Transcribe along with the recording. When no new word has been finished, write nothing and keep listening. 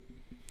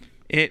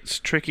It's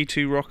tricky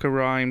to rock a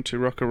rhyme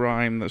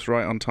that's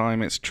right on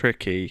time. It's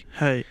tricky.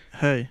 Hey.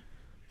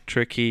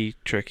 Tricky.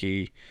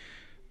 Quite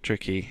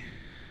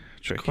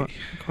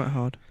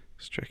hard.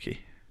 It's tricky.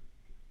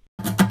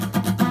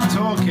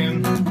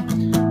 Talking,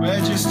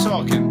 we're just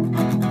talking.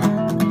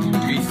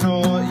 We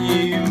thought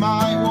you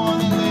might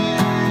want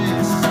to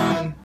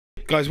listen.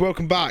 Guys,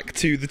 welcome back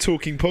to the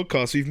Talking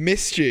Podcast. We've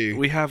missed you.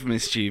 We have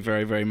missed you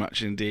very, very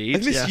much indeed.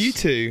 I've missed you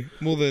two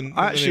more than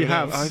I actually anyone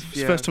have. else.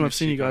 It's the first time I've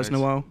seen you guys in a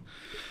while.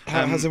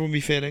 How's everyone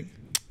been feeling?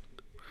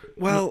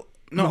 Well,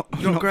 not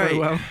Not great. very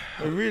well.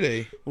 Oh,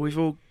 really? We've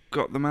all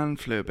got the man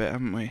flu a bit,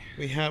 haven't we?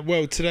 We have.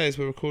 Well, today as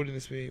we're recording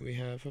this, we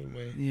have, haven't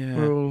we? Yeah.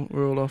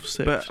 We're all off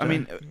sick. But today. I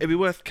mean, it'd be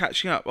worth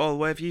catching up. Oh,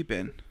 where have you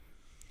been?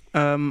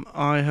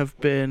 I have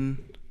been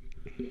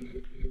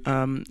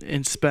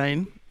in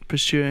Spain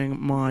pursuing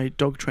my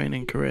dog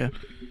training career.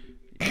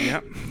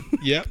 Yep.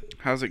 Yep.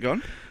 How's it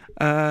gone?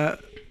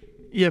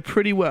 Yeah,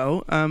 pretty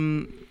well.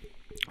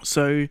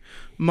 So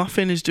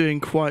Muffin is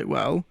doing quite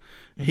well.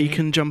 He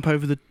can jump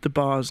over the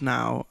bars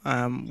now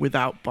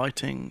without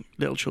biting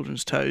little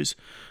children's toes.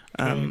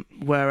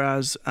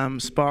 Whereas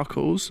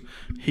Sparkles,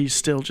 he's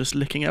still just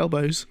licking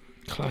elbows.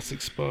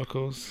 Classic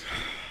Sparkles.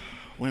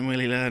 When will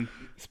he learn?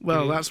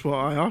 Well, that's what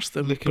I asked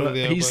them. Licking all But the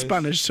he's elbows.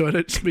 Spanish, so I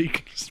don't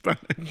speak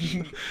Spanish.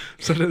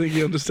 So I don't think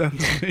he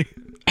understands me.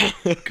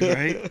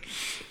 Great.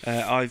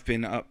 I've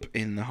been up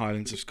in the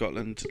Highlands of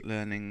Scotland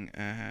learning,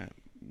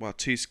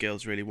 two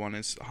skills really. One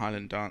is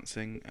Highland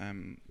dancing.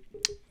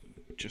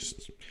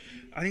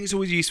 I think it's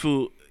always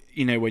useful,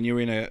 when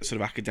you're in a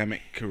sort of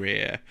academic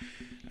career,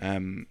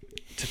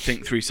 to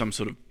think through some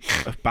sort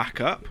of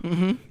backup,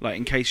 like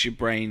in case your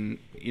brain,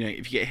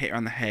 if you get hit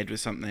around the head with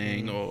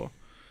something, or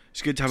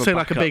it's good to have So a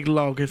like backup. a big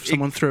log if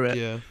someone threw it.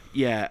 Yeah.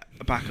 Yeah,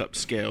 a backup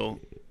skill.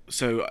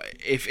 So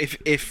if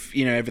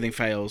everything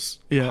fails,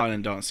 Yeah.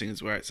 Highland dancing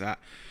is where it's at.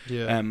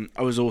 Yeah.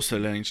 I was also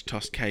learning to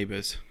toss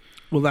cabers.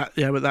 Well, but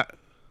that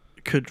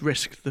could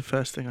risk the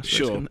first thing, I suppose.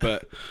 Sure, couldn't it?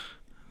 but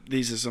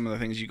these are some of the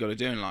things you've got to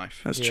do in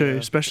life. That's true, Yeah.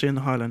 especially in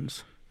the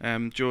Highlands.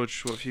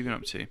 George, what have you been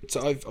up to?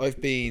 So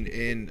I've been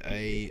in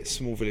a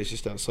small village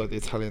just outside the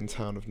Italian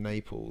town of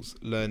Naples,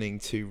 learning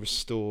to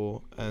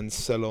restore and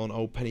sell on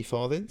old penny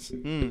farthings.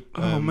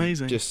 Oh,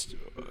 amazing.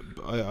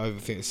 I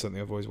think it's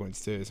something I've always wanted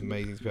to do. It's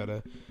amazing to be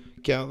able to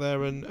get out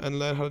there and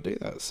learn how to do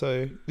that.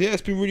 So yeah,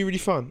 it's been really, really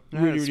fun.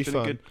 Really been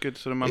fun. A good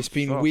sort of month. It's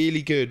been off.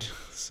 really good.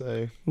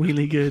 So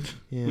Really good.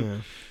 yeah.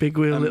 Big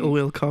wheel, little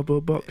wheel,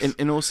 cardboard box.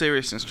 In all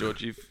seriousness,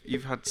 George,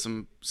 you've had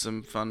some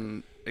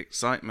fun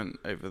excitement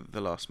over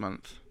the last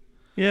month.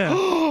 Yeah.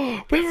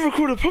 We haven't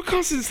recorded a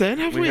podcast since then,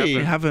 have we? We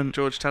haven't.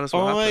 George, tell us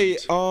what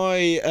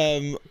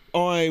happened.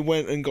 I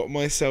went and got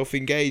myself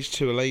engaged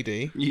to a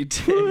lady. You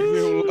did.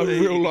 A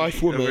real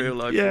life woman. A real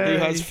life Yeah. Who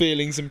woman. has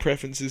feelings and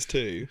preferences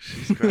too.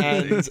 She's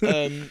crazy.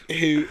 And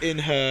who in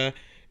her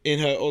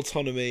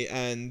autonomy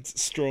and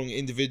strong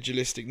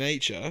individualistic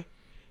nature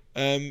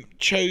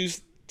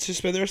chose to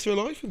spend the rest of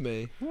her life with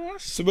me.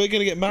 So we're going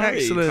to get married.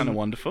 Excellent. Kind of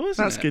wonderful,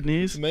 isn't That's it? good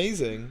news. It's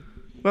amazing.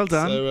 Well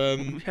done. So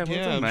Yeah,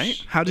 well done,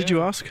 mate. How did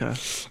you ask her?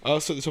 I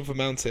was at the top of a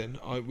mountain.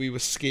 We were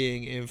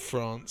skiing in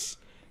France.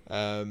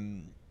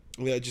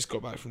 We had just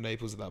got back from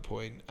Naples at that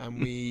point,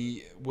 and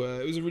it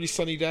was a really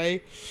sunny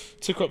day.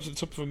 Took her up to the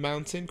top of a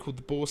mountain called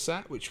the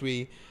Borsat, which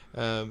we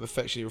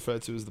affectionately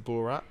referred to as the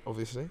Borat,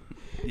 obviously.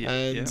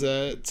 Yeah,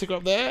 Took her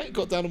up there,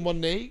 got down on one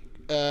knee,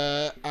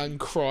 and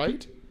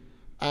cried,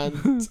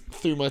 and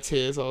through my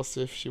tears asked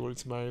if she wanted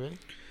to marry me,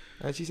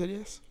 and she said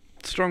yes.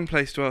 Strong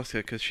place to ask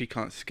her because she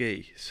can't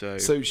ski. So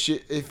she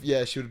would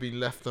have been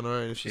left on her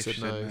own if she said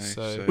no.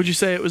 So Would you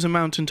say it was a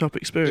mountaintop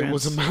experience? it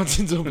was a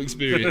mountaintop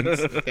experience,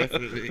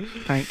 definitely.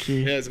 Thank you.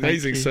 Yeah, it's Thank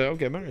amazing. you. So I'll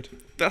get married.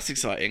 that's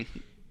exciting.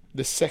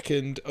 The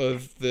second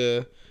of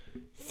the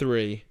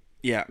 3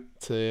 Yeah.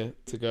 to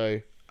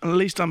go. At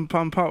least I'm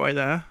part way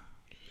there.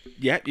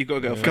 Yeah, you've got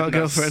a girlfriend. Got a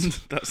That's- girlfriend.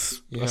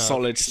 That's Yeah. a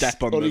solid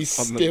step on Ollie's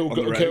the still got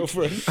on the a road.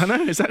 girlfriend. I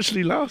know, it's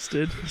actually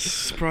lasted.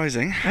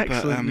 Surprising.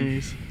 Excellent but,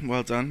 news.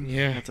 Well done.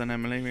 Yeah. Well done,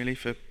 Emily, really,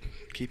 for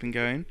keeping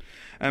going.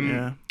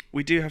 Yeah.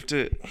 We do have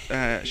to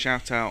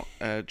shout out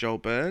Joel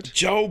Bird.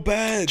 Joel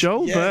Bird.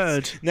 Joel yes.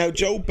 Bird. Now,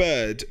 Joel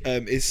Bird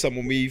is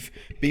someone we've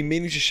been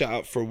meaning to shout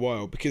out for a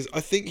while because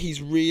I think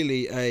he's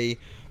really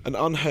an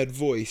unheard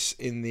voice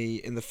in the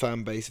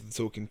fan base of the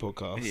Talking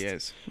Podcast. He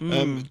is.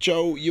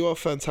 Joel, you are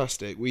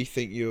fantastic. We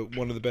think you're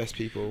one of the best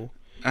people.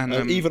 And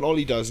even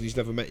Ollie does, and he's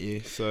never met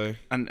you. So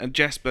and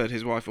Jess Bird,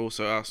 his wife,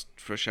 also asked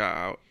for a shout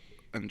out,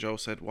 and Joel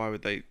said, "Why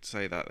would they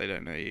say that? They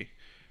don't know you."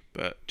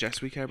 But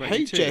Jess, we care about hey,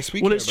 you too. Jess,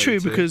 we Well, care it's about true you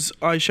too. because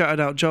I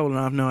shouted out Joel and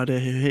I have no idea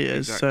who he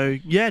is. Exactly.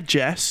 So, yeah,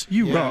 Jess,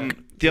 you Yeah. rock.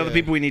 The other Yeah.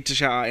 people we need to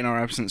shout out in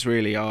our absence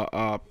really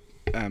are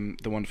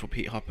the wonderful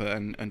Pete Hopper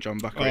and John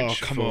Buckridge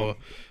come for on.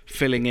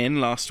 filling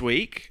in last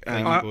week.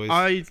 Thank you, boys.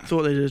 I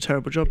thought they did a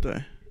terrible job,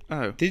 though.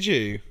 Oh, Did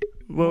you?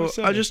 Well, What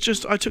I say?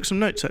 just I took some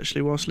notes,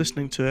 actually, whilst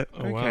listening to it.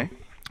 Oh, wow. okay.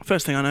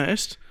 First thing I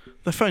noticed,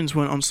 the phones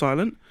weren't on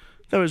silent.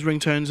 There was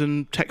ringtones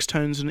and text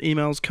tones and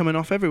emails coming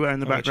off everywhere in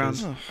the background.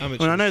 Amateurs.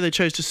 Well, I know they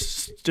chose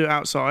to do it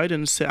outside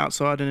and sit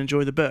outside and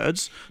enjoy the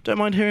birds. Don't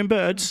mind hearing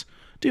birds.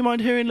 Do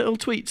mind hearing little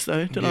tweets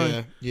though? Don't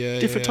I? Yeah.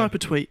 Different type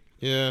of tweet.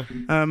 Yeah.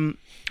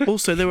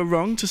 Also, they were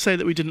wrong to say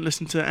that we didn't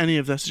listen to any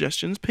of their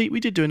suggestions. Pete, we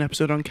did do an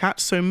episode on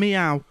cats, so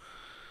meow.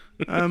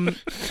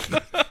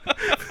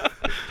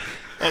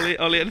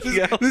 Ollie, anything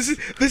else?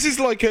 This is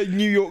like a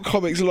New York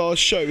Comics last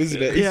show,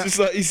 isn't it? It's Yeah. just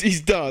like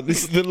he's done.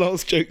 This is the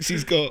last jokes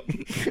he's got.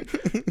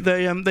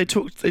 They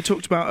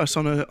talked about us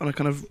on a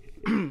kind of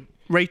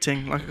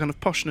rating, like a kind of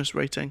poshness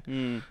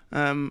rating,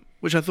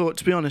 which I thought,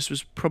 to be honest,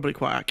 was probably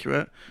quite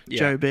accurate. Yeah.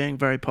 Joe being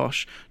very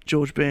posh,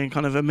 George being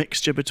kind of a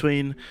mixture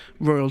between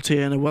royalty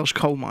and a Welsh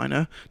coal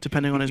miner,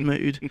 depending on his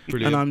mood.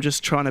 Brilliant. And I'm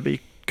just trying to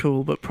be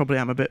cool, but probably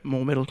am a bit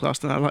more middle class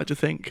than I like to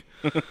think.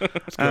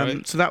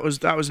 great. So that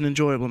was an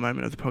enjoyable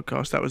moment of the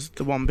podcast. That was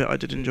the one bit I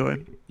did enjoy.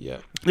 Yeah.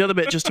 The other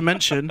bit, just to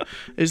mention,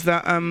 is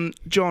that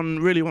John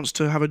really wants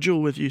to have a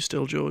duel with you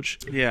still, George.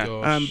 Yeah.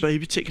 Gosh. But he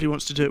particularly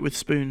wants to do it with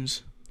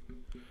spoons.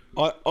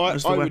 I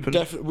as the would weapon.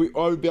 definitely.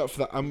 I would be up for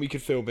that, and we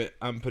could film it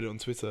and put it on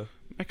Twitter.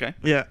 Okay.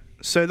 Yeah.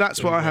 So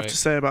that's what I have Right. to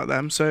say about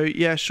them. So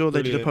yeah, sure,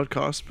 they did a Brilliant.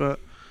 podcast, but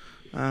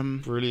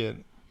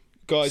Brilliant,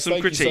 guys. Some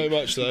Thank you so critique,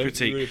 much, some though.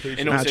 critique. We really appreciate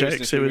In it. all Nah,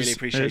 seriousness, jokes, we it really was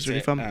appreciate really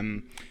it.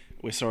 fun.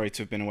 We're sorry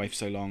to have been away for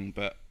so long,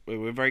 but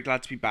we're very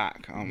glad to be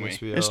back, aren't we?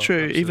 Yes, we it's are,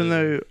 true. Even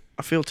absolutely. though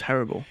I feel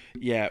terrible.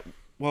 Yeah.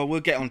 Well, we'll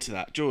get onto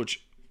that.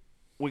 George,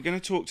 we're going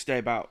to talk today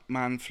about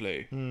man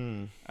flu,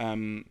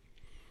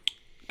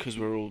 because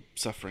we're all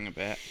suffering a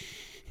bit,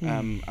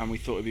 and we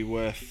thought it'd be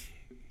worth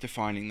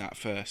defining that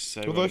first.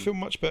 So, Although I feel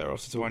much better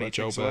after why talking don't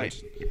about you Joel take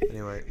us Bird.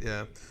 Anyway,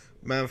 yeah.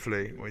 Man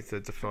flu, we to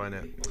define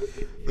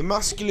it. The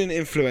masculine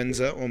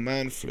influenza, or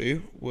man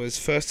flu, was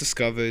first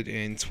discovered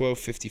in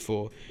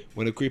 1254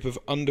 when a group of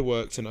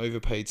underworked and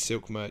overpaid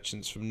silk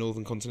merchants from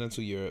northern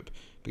continental Europe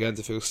began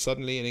to feel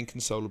suddenly and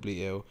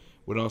inconsolably ill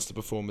when asked to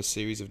perform a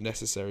series of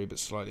necessary but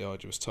slightly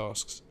arduous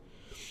tasks.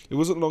 It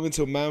wasn't long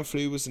until man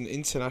flu was an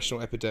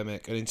international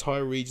epidemic and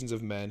entire regions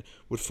of men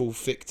would fall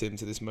victim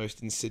to this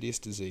most insidious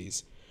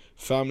disease.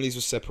 Families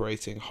were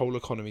separating, whole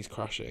economies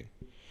crashing.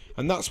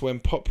 And that's when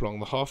Poplong,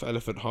 the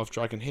half-elephant,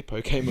 half-dragon hippo,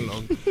 came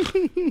along.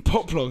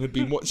 Poplong had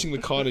been watching the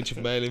carnage of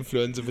male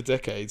influenza for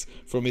decades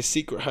from his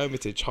secret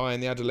hermitage high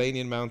in the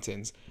Adelanian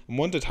mountains and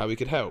wondered how he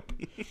could help.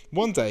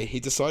 One day, he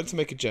decided to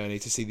make a journey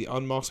to see the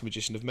unmasked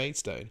magician of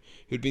Maidstone,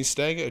 who had been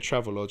staying at a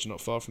travel lodge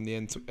not far from the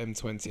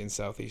M20 in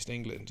southeast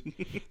England.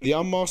 The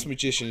unmasked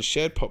magician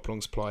shared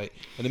Poplong's plight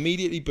and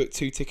immediately booked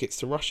 2 tickets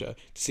to Russia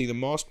to see the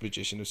masked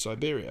magician of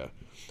Siberia.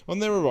 On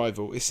their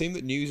arrival, it seemed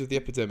that news of the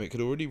epidemic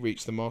had already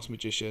reached the masked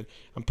magician,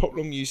 and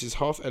Poplong used his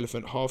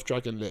half-elephant,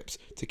 half-dragon lips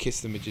to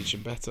kiss the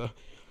magician better.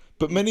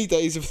 But many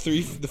days of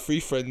the three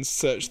friends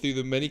searched through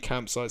the many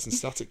campsites and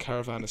static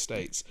caravan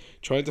estates,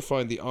 trying to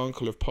find the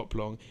uncle of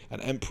Poplong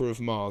and Emperor of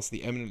Mars,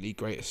 the eminently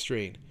great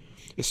Estrene.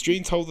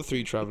 Estrene told the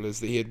 3 travellers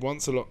that he had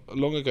once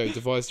long ago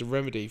devised a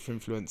remedy for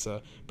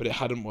influenza, but it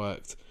hadn't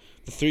worked.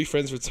 The 3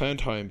 friends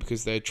returned home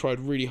because they had tried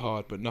really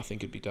hard, but nothing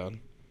could be done.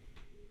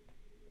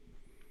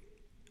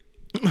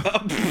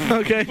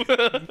 Okay.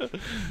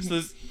 So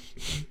there's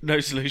no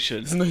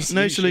solution.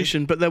 No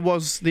solution, but there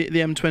was the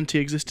M20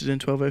 existed in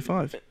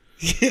 1205.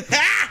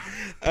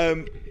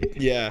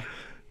 Yeah.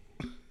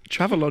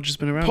 Travelodge has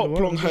been around a while.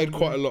 Poplong hasn't heard it?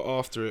 quite a lot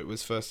after it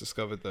was first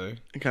discovered, though.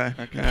 Okay.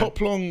 Okay. Yeah.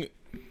 Poplong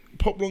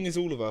is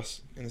all of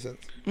us, in a sense.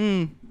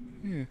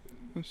 Yeah,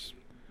 that's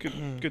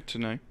good to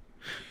know.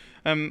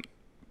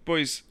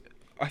 Boys,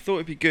 I thought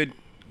it'd be good,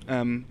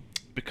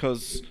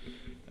 because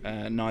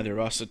neither of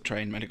us are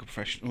trained medical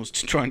professionals,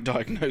 to try and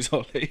diagnose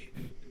Ollie.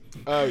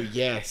 Oh,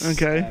 yes.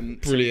 Okay. So we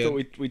Brilliant.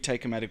 thought we'd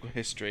take a medical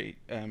history.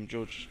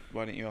 George,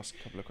 why don't you ask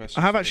a couple of questions?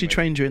 I have before actually we-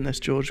 trained you in this,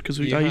 George, because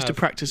You I used to have.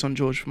 practice on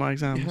George for my You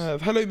exams.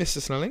 have. Hello,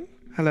 Mr. Snelling.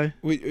 Hello.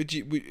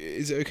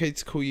 Is it okay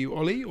to call you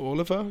Ollie or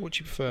Oliver? What do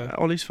you prefer?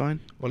 Ollie's fine.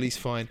 Ollie's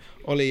fine.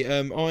 Ollie,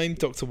 I'm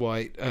Dr.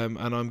 White, and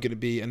I'm going to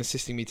be, and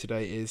assisting me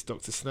today is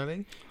Dr.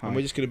 Snelling. Hi. And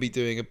we're just going to be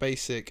doing a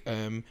basic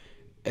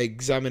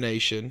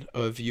examination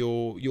of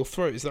your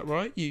throat. Is that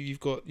right? You've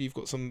got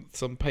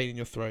some pain in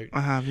your throat.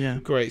 I have, yeah.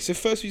 Great. So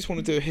first, we just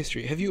want to do a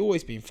history. Have you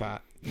always been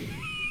fat?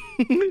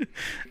 When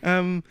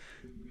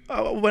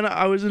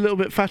I was a little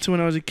bit fatter when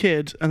I was a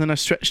kid, and then I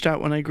stretched out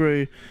when I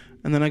grew,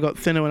 and then I got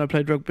thinner when I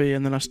played rugby,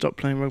 and then I stopped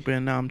playing rugby,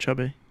 and now I'm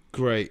chubby.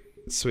 Great.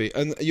 Sweet.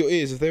 And your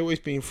ears, have they always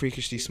been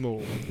freakishly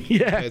small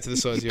Yeah. compared to the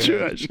size of your True,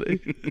 head? actually.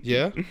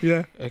 Yeah?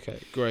 Yeah. Okay,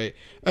 great.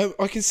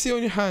 I can see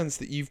on your hands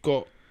that you've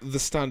got the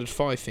standard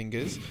 5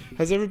 fingers.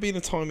 Has there ever been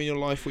a time in your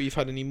life where you've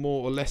had any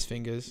more or less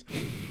fingers?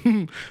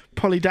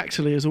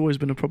 Polydactyly has always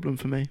been a problem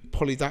for me.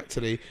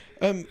 Polydactyly.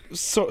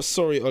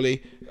 Sorry,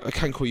 Ollie. I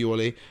can call you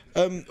Ollie.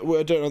 Well,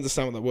 I don't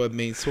understand what that word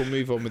means, so we'll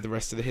move on with the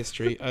rest of the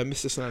history.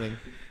 Mr. Snelling.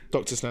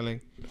 Dr.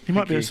 Snelling. He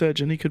might Thank be you. a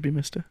surgeon. He could be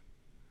Mister.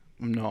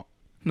 I'm not.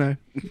 No,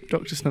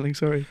 Dr. Snelling.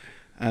 Sorry.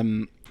 I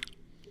think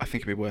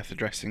it'd be worth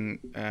addressing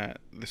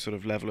the sort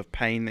of level of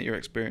pain that you're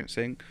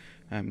experiencing.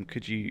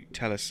 Could you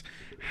tell us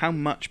how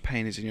much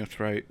pain is in your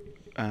throat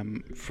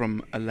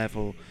from a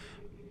level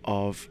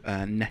of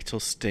nettle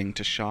sting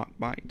to shark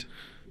bite?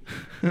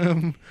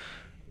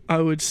 I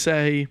would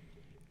say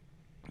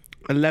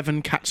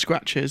 11 cat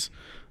scratches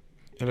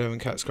 11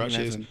 cat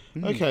scratches.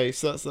 11. Okay,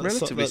 so that's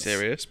Relatively that's,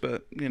 serious,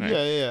 but you know.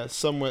 Yeah.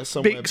 Somewhere.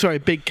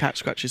 Big cat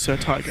scratches. So a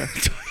tiger.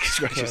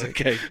 Scratches.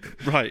 Okay.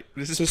 Right.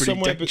 This is So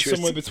pretty dangerous.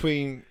 somewhere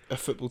between a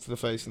football to the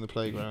face in the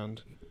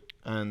playground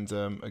and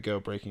a girl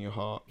breaking your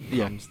heart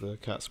comes the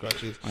cat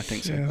scratches. I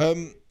think so. Yeah.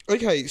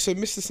 Okay, so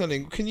Mr.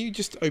 Snelling, can you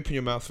just open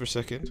your mouth for a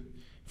second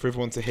for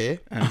everyone to hear?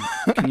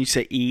 Can you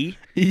say E?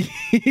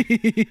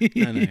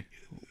 No.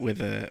 With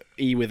a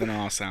E with an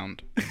R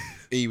sound.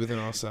 E with an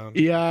R sound.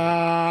 Yeah.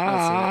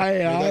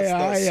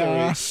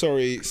 That's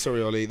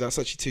sorry, Ollie. That's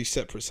actually two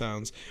separate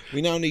sounds.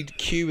 We now need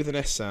Q with an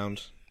S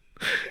sound.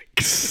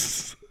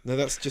 No,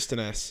 that's just an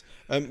S.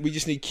 We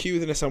just need Q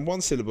with an S sound,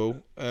 one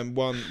syllable,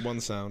 one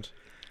sound.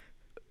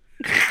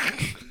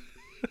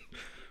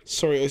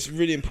 Sorry, it's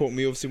really important.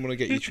 We obviously want to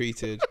get you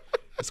treated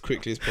as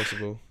quickly as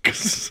possible.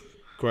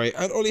 Great.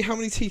 And Ollie, how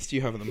many teeth do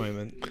you have at the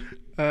moment?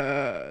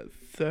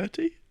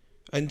 30.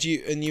 And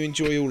you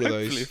enjoy all of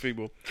Hopefully a those? few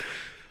more.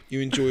 You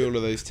enjoy all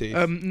of those teeth?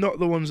 Not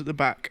the ones at the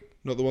back.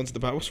 Not the ones at the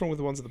back. What's wrong with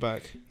the ones at the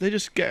back?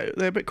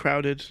 They're a bit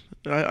crowded.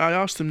 I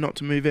asked them not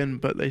to move in,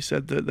 but they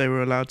said that they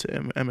were allowed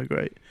to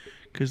emigrate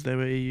because they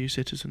were EU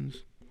citizens.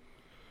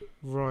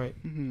 Right.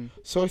 Mm-hmm.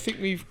 So I think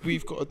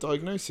we've got a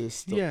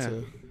diagnosis,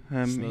 Doctor.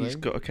 Yeah. He's Snelling.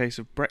 got a case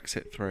of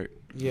Brexit throat,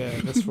 Yeah,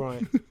 that's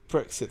right.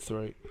 Brexit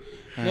throat.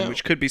 Now-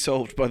 which could be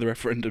solved by the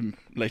referendum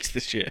later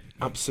this year.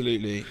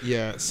 Absolutely.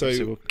 Yeah. So,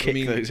 we'll kick I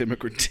mean, those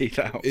immigrant teeth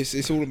out.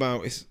 It's all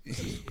about. It's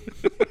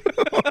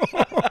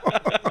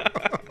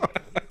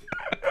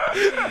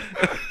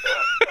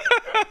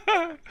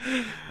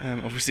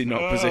Obviously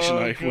not a position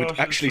I would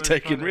actually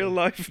take in real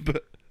life,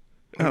 but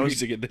I'm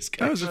using it in this case.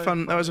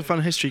 That was a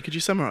fun history. Could you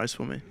summarise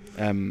for me?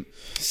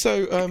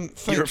 so.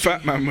 Thank You're a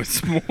fat man with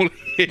small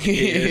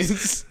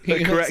ears. He The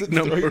has correct a throat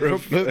number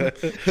of. problem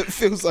that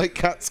feels like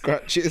cat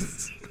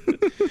scratches.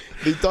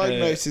 The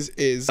diagnosis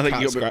is I think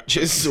cat you got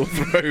scratches. sore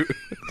throat.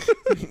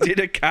 Did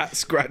a cat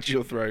scratch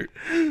your throat?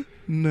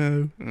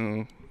 No.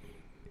 Oh.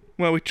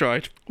 Well, we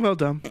tried. Well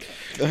done.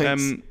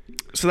 Thanks.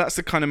 So that's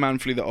the kind of man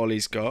flu that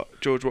Ollie's got.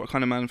 George, what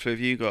kind of man flu have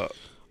you got?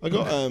 I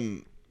got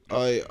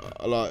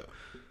like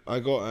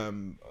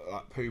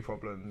poo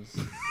problems.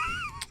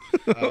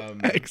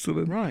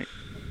 Excellent. Right.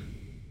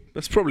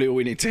 That's probably all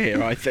we need to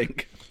hear, I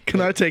think. Can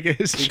I take a I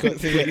history?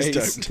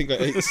 think I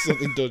ate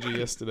something dodgy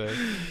yesterday.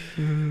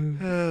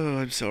 Oh,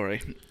 I'm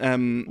sorry.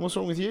 What's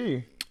wrong with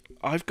you?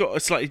 I've got a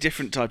slightly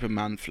different type of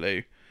man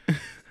flu.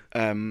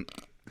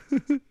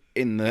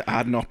 In that I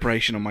had an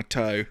operation on my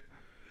toe.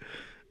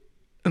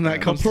 And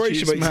that Operation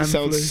constitutes makes man it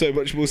sound flu. so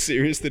much more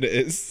serious than it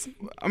is.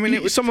 I mean,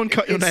 it was Someone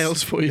cut your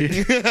nails for you.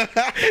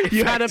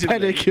 You had a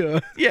Effectively.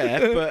 pedicure.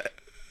 Yeah, but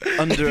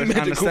under an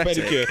Medical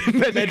anaesthetic.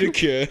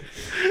 medicure.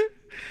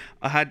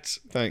 I had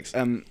Thanks.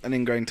 an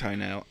ingrown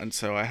toenail, and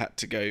so I had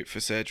to go for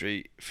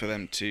surgery for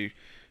them to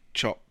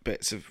chop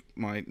bits of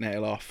my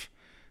nail off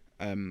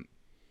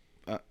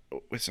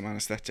with some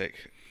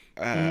anaesthetic.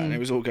 And it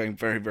was all going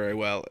very, very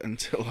well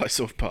until I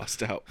sort of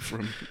passed out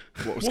from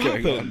what was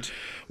going on.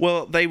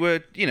 Well, they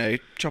were,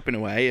 chopping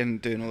away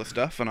and doing all the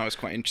stuff, and I was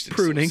quite interested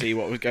to sort of see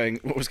what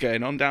was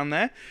going on down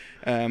there.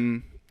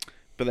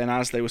 But then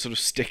as they were sort of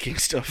sticking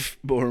stuff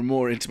more and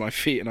more into my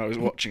feet and I was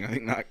watching, I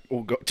think that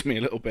all got to me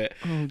a little bit.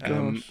 Oh,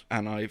 gosh.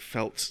 And I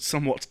felt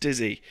somewhat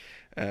dizzy.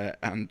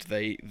 And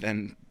they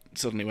then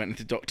suddenly went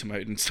into doctor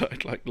mode and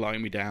started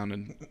lying me down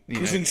and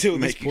Because until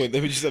this point they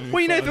were just having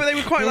fun. They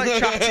were quite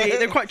chatty.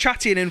 They were quite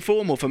chatty and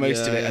informal for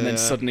most of it, and then Yeah.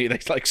 suddenly they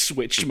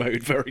switched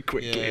mode very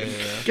quickly. And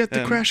Get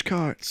the crash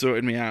cart.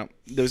 sorted me out.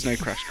 There was no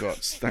crash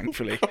carts,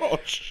 thankfully.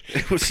 Gosh.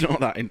 It was not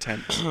that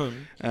intense.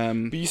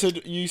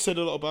 But you said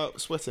a lot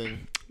about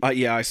sweating.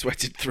 I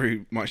sweated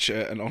through my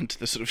shirt and onto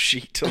the sort of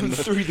sheet on And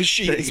the through the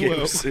sheet thing. as well.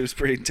 It was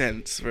pretty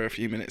intense for a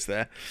few minutes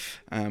there,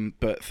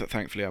 but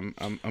thankfully I'm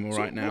all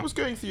right now. What was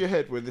going through your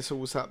head when this all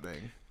was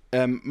happening?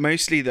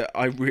 Mostly that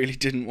I really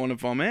didn't want to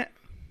vomit.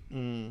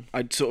 Mm.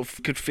 I sort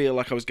of could feel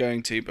like I was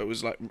going to, but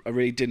was like I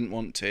really didn't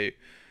want to,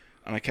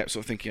 and I kept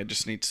sort of thinking I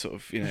just need to sort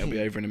of it'll be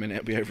over in a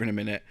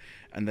minute,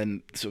 and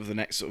then sort of the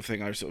next sort of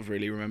thing I sort of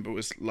really remember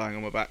was lying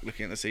on my back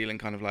looking at the ceiling,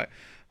 kind of like,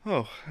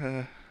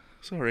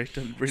 sorry,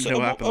 don't really know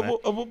what happened there.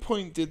 At what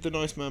point did the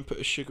nice man put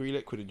a sugary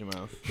liquid in your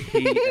mouth?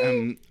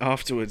 He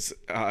afterwards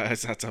I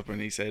sat up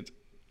and he said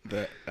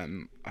that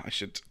I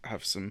should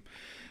have some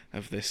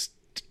of this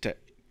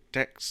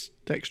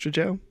Dextra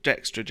gel.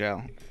 Dextra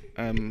gel,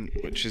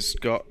 which has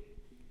got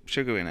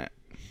sugar in it.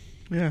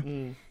 Yeah.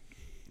 Mm.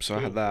 So I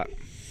had that.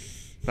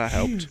 That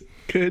helped.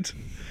 Good.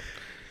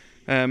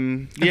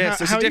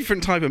 Yes, it's a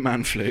different type of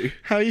man flu.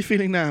 How are you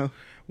feeling now?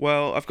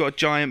 Well, I've got a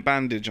giant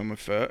bandage on my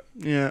foot,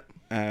 Yeah.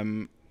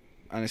 and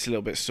it's a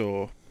little bit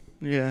sore,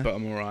 Yeah. but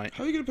I'm all right.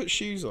 How are you going to put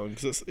shoes on?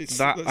 Because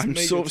I'm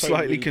sort of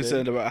slightly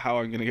concerned about how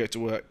I'm going to go to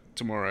work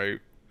tomorrow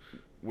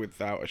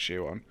without a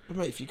shoe on. But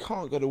mate, if you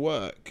can't go to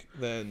work,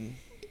 then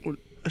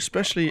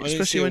Especially I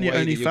don't see a when you way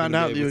only that you're found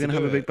gonna out be that you were able going to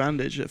to have a do big it.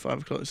 bandage at 5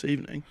 o'clock this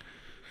evening.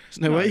 There's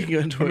no way you can go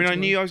into I work. mean, I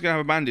knew tomorrow. I was going to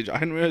have a bandage. I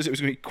hadn't realised it was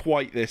going to be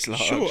quite this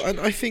large. sure. And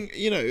I think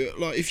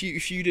like if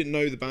you didn't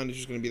know the bandage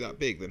was going to be that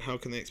big, then how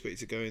can they expect you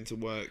to go into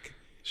work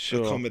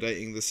Sure.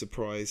 accommodating the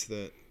surprise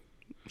that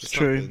just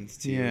true. happened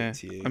to Yeah.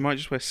 you. I might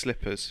just wear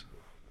slippers.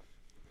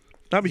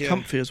 That'd be Yeah.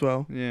 comfy as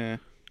well, Yeah.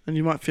 and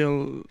you might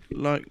feel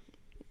like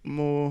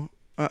more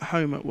at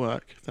home at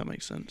work, if that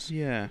makes sense.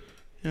 Yeah.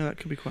 Yeah, that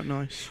could be quite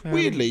nice.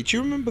 Weirdly, do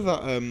you remember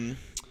that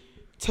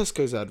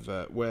Tesco's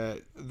advert where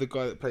the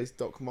guy that plays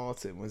Doc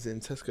Martin was in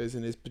Tesco's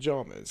in his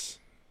pyjamas?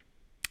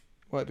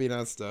 Might be in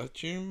Asda.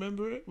 Do you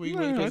remember it? Were you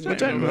No, guys I in don't I don't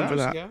pyjamas? remember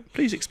that. Yeah?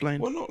 Please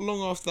explain. Well, not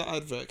long after that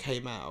advert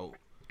came out,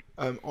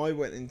 I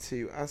went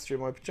into Asda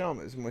in my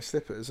pyjamas and my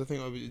slippers. I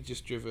think I had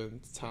just driven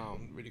to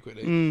town really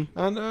quickly. Mm,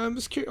 And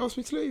the security asked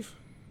me to leave.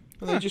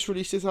 And Huh. they just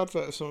released this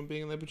advert of someone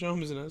being in their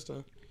pyjamas in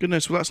Asda.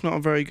 goodness, well, that's not a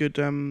very good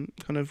kind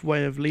of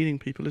way of leading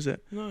people, is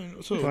it? No, not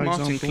at Right. all.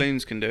 Martin example.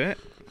 Clunes can do it.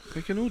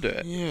 We can all do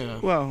it. Yeah.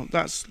 Well,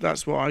 that's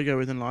what I go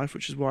with in life,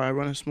 which is why I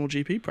run a small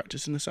GP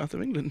practice in the south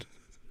of England.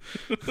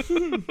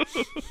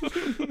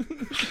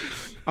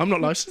 I'm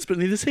not licensed, but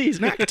neither is he. He's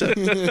an actor.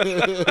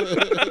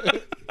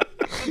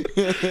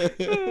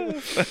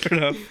 Fair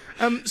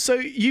enough. So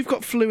you've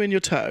got flu in your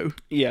toe,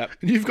 Yeah.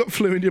 and you've got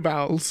flu in your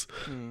bowels,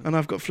 Mm. and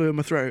I've got flu in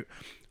my throat.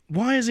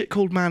 Why is it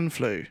called man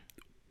flu?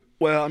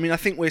 Well, I mean, I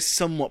think we're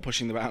somewhat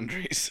pushing the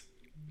boundaries.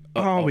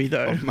 Are we,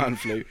 though? Of man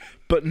flu,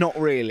 but not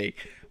really.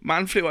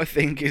 Man flu, I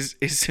think, is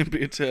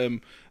simply a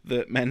term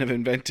that men have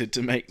invented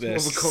to make their more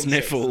of a concept,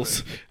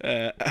 sniffles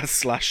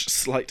slash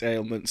slight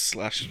ailments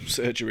slash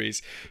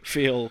surgeries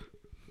feel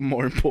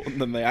more important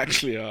than they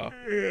actually are.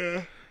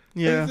 Yeah.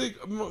 Yeah. I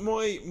think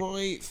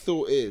my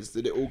thought is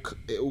that it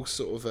all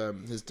sort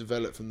of has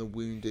developed from the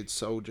wounded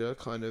soldier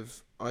kind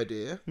of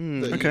idea. That,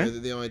 you okay. know, that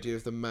the idea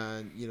of the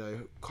man, you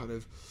know, kind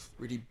of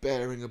really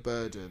bearing a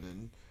burden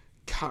and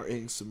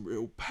carrying some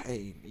real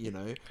pain, you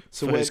know.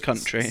 So For his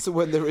country. So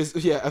when there is,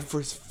 and for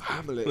his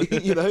family,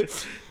 you know.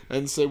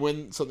 And so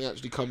when something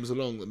actually comes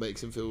along that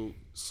makes him feel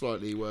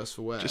slightly worse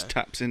for wear, Just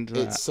taps into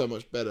it's that. so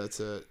much better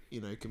to,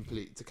 you know,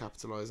 to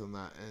capitalise on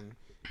that and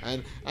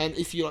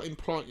if you like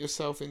implant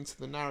yourself into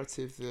the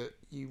narrative that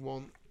you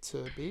want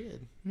to be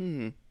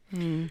in.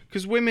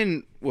 Because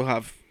women will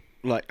have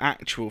like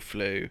actual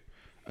flu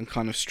and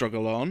kind of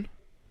struggle on.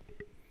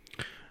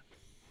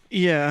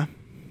 Yeah.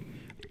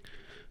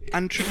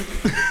 And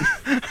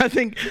I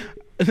think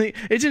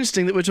it's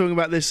interesting that we're talking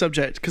about this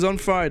subject because on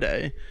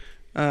Friday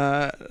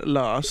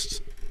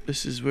last,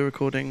 we're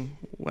recording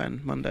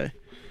when? Monday.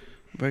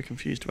 I'm very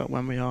confused about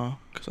when we are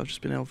because I've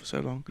just been ill for so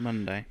long.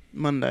 Monday.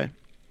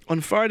 On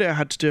Friday, I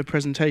had to do a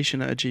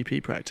presentation at a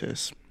GP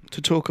practice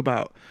to talk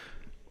about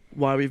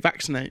why we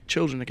vaccinate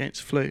children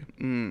against flu.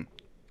 And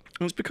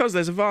it's because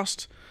there's a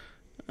vast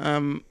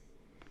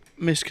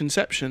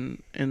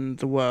misconception in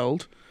the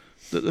world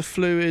that the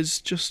flu is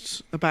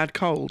just a bad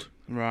cold.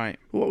 Right.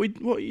 A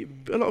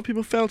lot of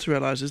people fail to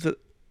realise is that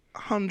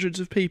hundreds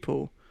of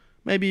people,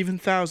 maybe even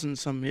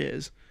thousands some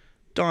years,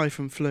 die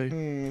from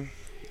flu.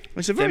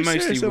 It's a They're very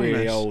mostly serious really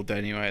illness. old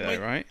anyway,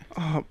 though, right?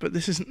 Oh, but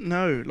this isn't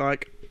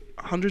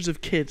hundreds of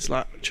kids,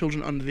 like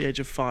children under the age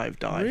of 5,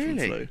 die from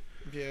Really? flu.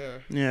 Yeah.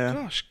 Yeah,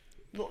 Gosh,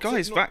 Not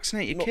guys, to,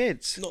 vaccinate your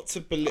kids. Not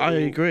to belittle. I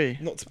agree.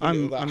 Not to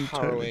belittle that I'm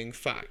harrowing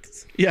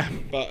fact, Yeah,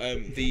 but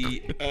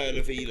the Earl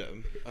of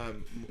Elam,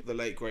 the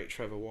late great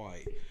Trevor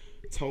White,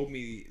 told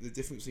me the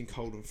difference between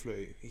cold and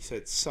flu. He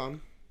said,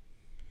 "Son."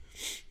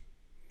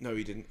 No,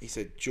 he didn't. He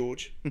said,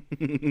 "George,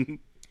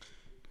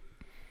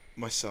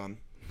 my son,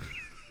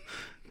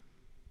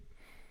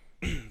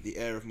 the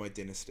heir of my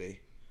dynasty.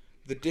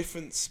 The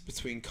difference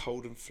between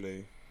cold and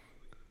flu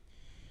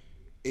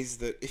is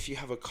that if you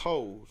have a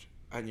cold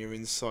and you're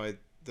inside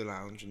the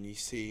lounge and you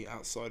see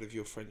outside of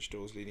your French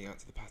doors leading out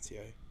to the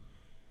patio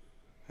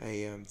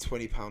a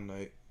 £20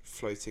 note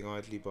floating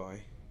idly by,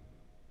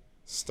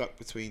 stuck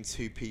between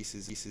two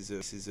pieces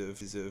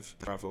of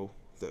gravel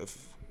that have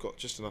got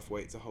just enough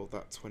weight to hold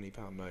that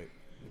 £20 note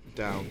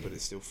down, but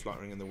it's still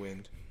fluttering in the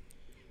wind,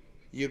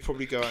 you'd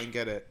probably go out and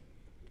get it.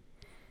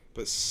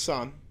 But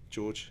son,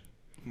 George,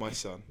 my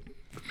son,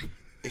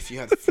 if you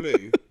had the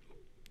flu,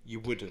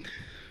 you wouldn't."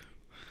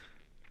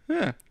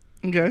 Yeah.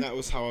 okay. And that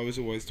was how I was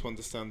always to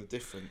understand the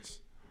difference.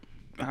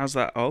 How's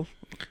that, Ol?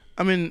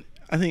 I mean,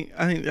 I think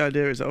the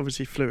idea is that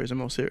obviously flu is a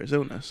more serious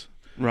illness.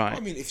 Right. I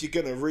mean, if you're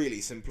gonna really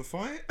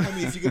simplify it, I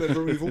mean, if you're gonna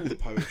remove all the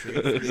poetry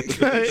from the No,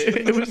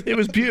 explanation. it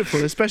was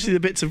beautiful, especially the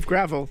bits of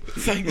gravel.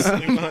 Thanks so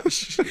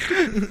much.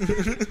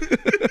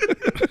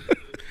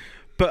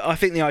 But I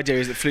think the idea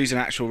is that flu's an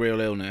actual real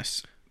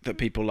illness that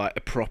people like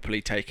are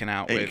properly taken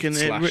out with. It can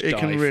die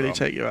really from.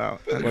 take you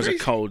out. But Whereas a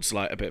crazy- cold's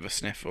like a bit of a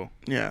sniffle.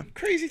 Yeah,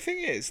 Crazy thing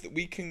is that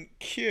we can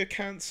cure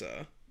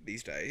cancer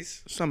these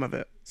days. some of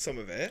it. Some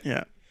of it.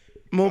 Yeah,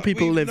 more But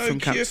people we've live no from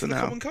cure cancer for the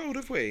now. common cold,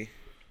 have we?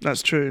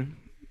 That's true.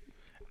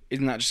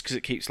 Isn't that just because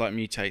it keeps like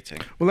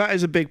mutating? Well, that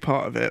is a big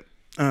part of it.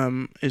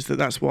 Is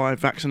that's why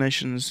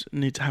vaccinations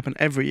need to happen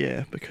every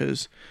year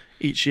because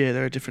each year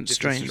there are different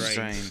Different strains.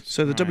 strains.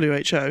 So the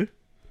Right. WHO,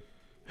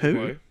 who?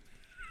 Whoa.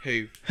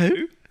 Who?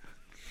 Who?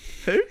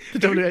 Who?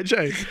 The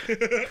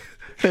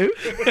WHO. Who?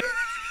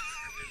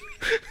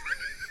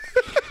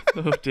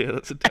 Oh dear,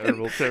 that's a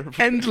terrible.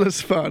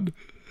 Endless fun.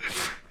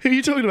 Who are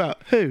you talking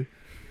about? Who?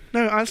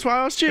 No, that's why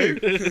I asked you.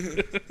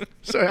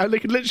 Sorry, I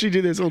could literally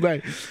do this all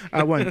day.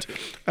 I won't.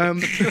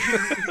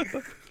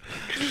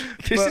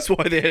 This is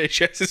why the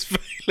NHS is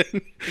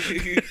failing.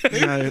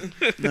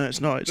 No,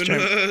 it's not. It's The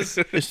Jeremy. nurse.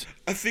 It's,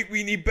 I think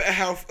we need better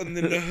health than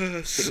the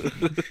nurse.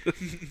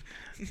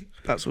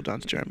 that's all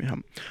down to Jeremy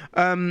Hunt.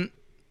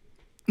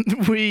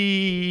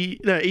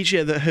 Each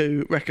year the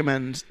WHO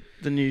recommends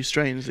the new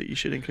strains that you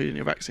should include in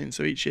your vaccine.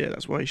 So each year,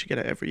 that's why you should get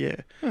it every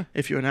year. Huh.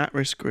 If you're an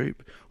at-risk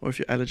group or if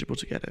you're eligible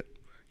to get it,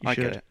 you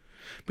should. Get it.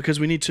 Because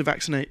we need to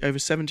vaccinate over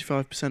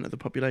 75% of the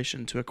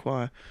population to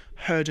acquire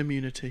herd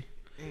immunity.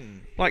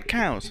 Like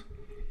cows.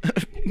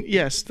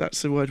 Yes,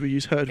 that's the word we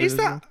use. Herd. Is with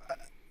as well. that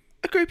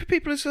a group of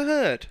people as a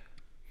herd?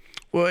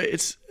 Well,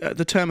 it's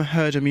the term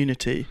herd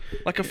immunity.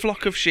 Like a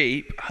flock of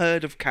sheep,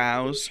 herd of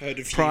cows, Herd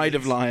of pride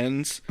of humans.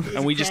 lions, Who's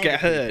and we a just crowd get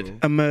of herd. people?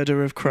 A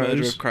murder of crows.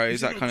 Murder of crows,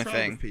 Who's that not kind a of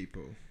crowd thing.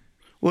 people?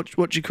 What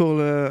do you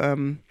call a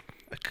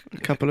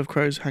couple of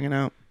crows hanging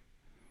out?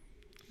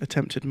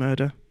 Attempted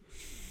murder.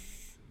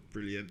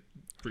 Brilliant.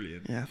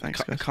 Yeah,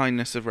 thanks, guys.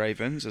 Kindness of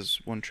ravens, as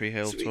One Tree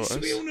Hill taught So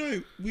us.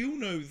 we all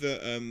know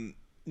that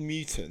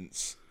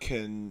mutants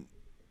can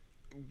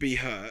be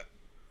hurt,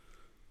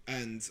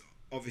 and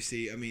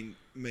obviously, I mean,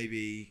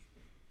 maybe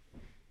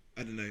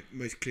I don't know.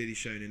 Most clearly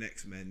shown in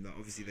X-Men that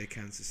obviously they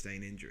can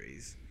sustain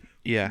injuries.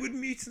 Yeah. Would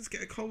mutants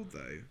get a cold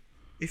though?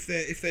 If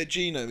their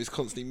genome is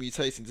constantly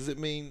mutating, does it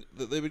mean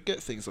that they would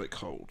get things like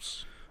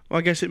colds? Well,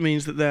 I guess it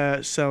means that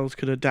their cells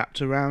could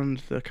adapt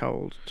around the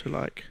cold to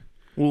like.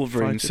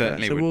 Wolverine fight it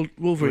certainly there. So would,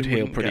 Wolverine would heal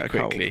wouldn't pretty get a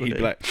cold, quickly. would He'd he?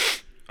 be like,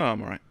 oh,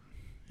 I'm alright.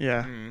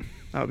 Yeah, Mm.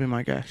 that would be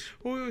my guess.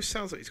 Well, it always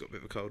sounds like he's got a bit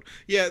of a cold.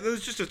 Yeah, there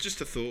was just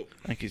a thought.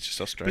 I think he's just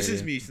But since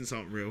Australian. mutants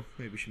aren't real,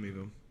 maybe we should move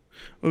on.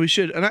 Well, we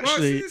should. And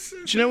actually, it's-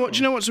 do you know what? Do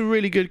you know what's a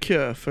really good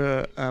cure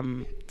for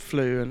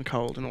flu and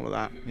cold and all of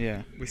that?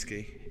 Yeah.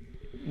 Whiskey,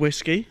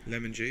 Whiskey,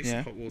 lemon juice,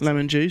 Yeah. hot water.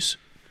 lechin juice,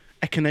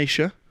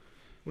 echinacea.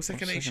 What's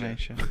What's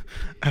echinacea?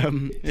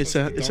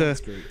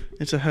 echinacea?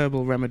 It's a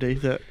herbal remedy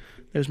that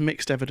there's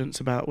mixed evidence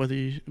about whether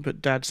you.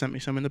 But Dad sent me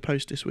some in the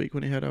post this week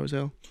when he heard I was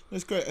ill.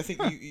 That's great. I think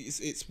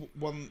it's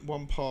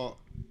one part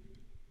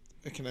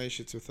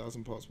echinacea to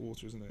 1,000 parts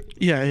water, isn't it?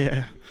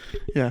 Yeah.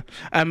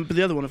 But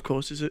the other one, of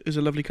course, is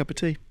a lovely cup of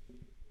tea.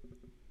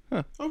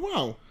 Oh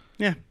wow!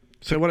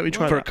 So why don't we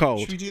try For a that?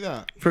 cold. Should we do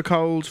that? For a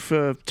cold,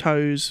 for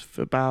toes,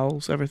 for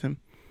bowels, everything.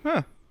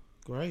 Huh.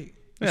 Great.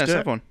 Yeah, Let's let's do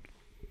have it. one.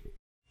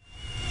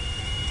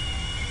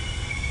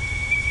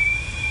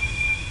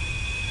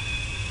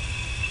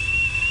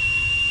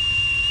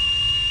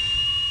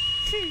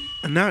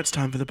 And now it's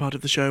time for the part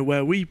of the show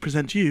where we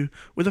present you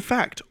with a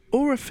fact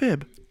or a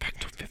fib.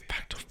 Fact or fib,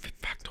 fact or fib,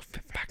 fact or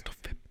fib, fact or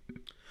fib.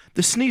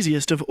 The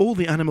sneeziest of all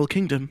the animal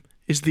kingdom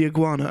is the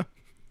iguana.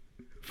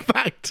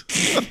 Fact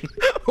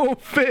or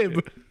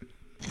fib?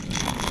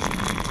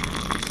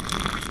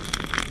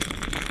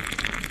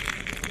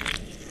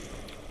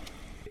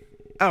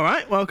 All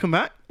right, welcome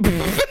back.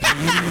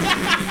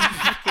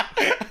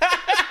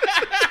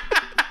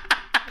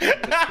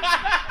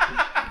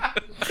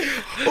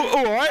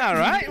 All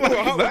right.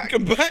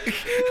 Welcome back.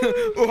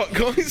 All right,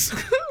 guys.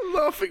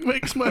 Laughing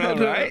makes my head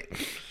All hurt.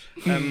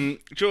 right.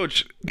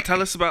 George,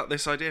 tell us about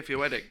this idea for your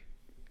wedding.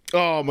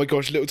 Oh my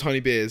gosh, little tiny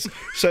beers.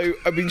 So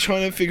I've been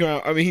trying to figure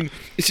out. I mean,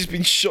 it's just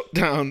been shot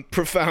down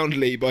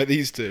profoundly by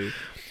these two.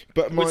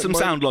 But With some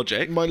sound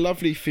logic. My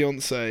lovely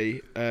fiance,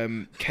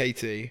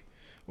 Katie,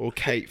 or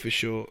Kate for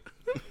short,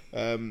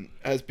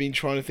 has been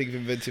trying to think of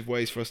inventive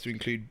ways for us to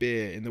include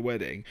beer in the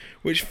wedding,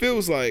 which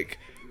feels like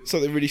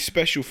something really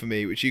special for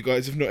me, which you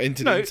guys have not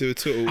entered into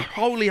at all.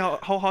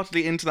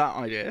 Wholeheartedly into that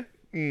idea.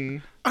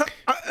 Mm.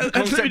 The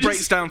concept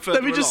breaks down further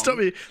Let me just along.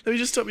 Let me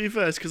just stop you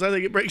first because I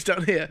think it breaks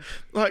down here.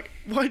 Like,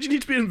 why do you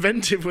need to be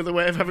inventive with a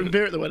way of having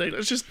beer at the wedding?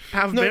 Let's just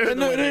have beer at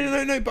the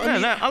wedding. No. But I No,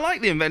 mean, no, I like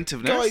the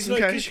inventiveness. guys, no,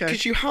 Okay, because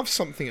okay. you have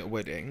something at a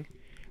wedding,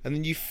 and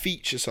then you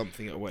feature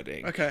something at a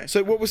wedding. Okay.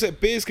 So what was it?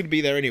 Beer's going to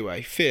be there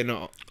anyway. Fear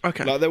not.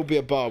 Okay. Like there will be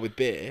a bar with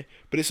beer,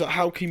 but it's like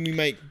how can we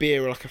make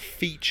beer like a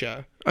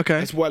feature Okay.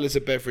 as well as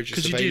a beverage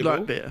that's Because you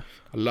available? do like beer.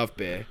 I love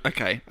beer.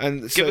 Okay.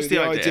 And Give so us the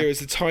idea. is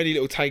the tiny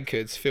little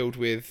tankards filled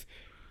with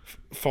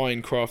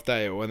fine craft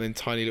ale, and then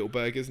tiny little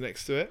burgers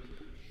next to it.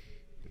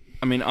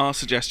 I mean, our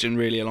suggestion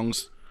really along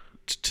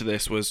to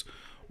this was,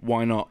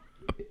 why not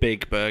a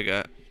big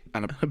burger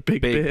and a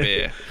big big beer.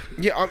 beer?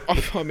 Yeah,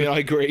 I mean, I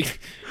agree.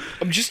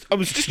 I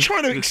was just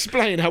trying to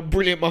explain how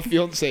brilliant my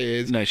fiance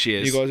is. No, she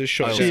is. You guys are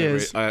shot. I She also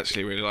is. I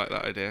actually really like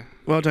that idea.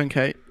 Well done,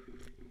 Kate.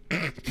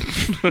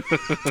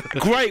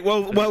 Great.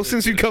 Well,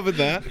 since we covered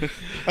that,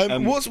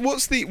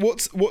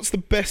 what's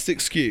the best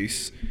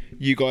excuse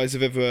you guys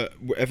have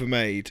ever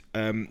made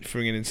for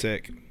ringing in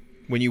sick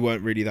when you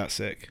weren't really that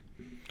sick?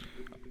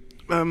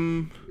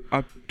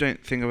 I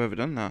don't think I've ever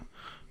done that.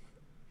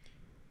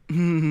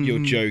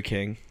 You're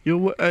joking.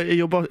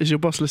 Your boss is your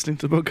boss listening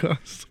to the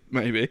podcast?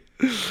 Maybe.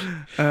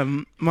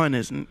 Mine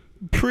isn't.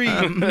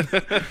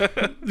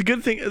 The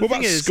good thing. The What thing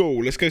about is,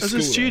 school? Let's go as school.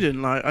 a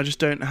student, like I just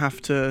don't have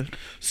to.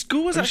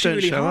 School was I just actually don't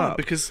really show hard up.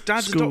 because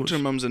Dad's a Schools. doctor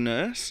and Mum's a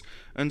nurse,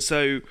 and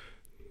so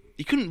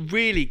you couldn't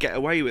really get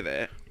away with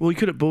it. Well, you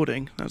could at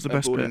boarding. That was the At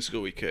best boarding bit.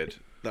 school we could.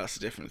 That's a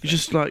different You thing.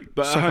 just like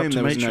But suck at up home to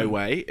there was no matron.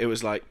 way. It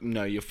was like,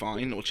 no, you're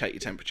fine. We'll check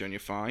your temperature and you're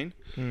fine.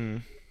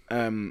 Mm.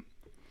 And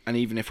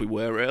even if we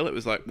were ill, it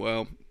was like,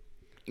 well,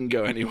 you can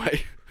go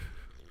anyway.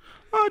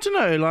 I don't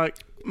know. Like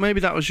maybe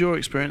that was your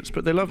experience,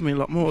 but they loved me a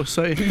lot more.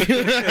 So But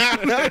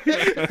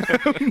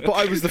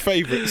I was the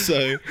favourite,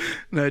 so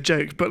no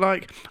joke. But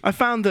like I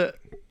found that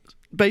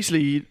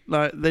basically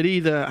like they'd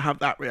either have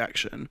that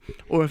reaction,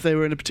 or if they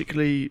were in a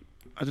particularly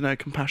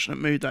compassionate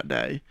mood that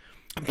day.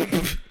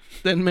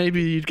 Then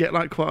maybe you'd get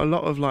like quite a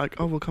lot of like,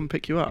 oh, we'll come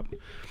pick you up.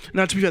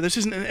 Now, to be fair, this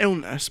isn't an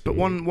illness, but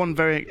one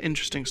very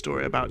interesting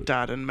story about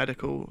Dad and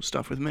medical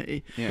stuff with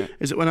me Yeah.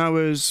 is that when I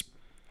was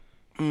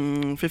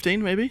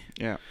 15, maybe,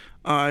 Yeah.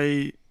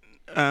 I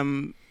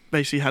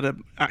basically had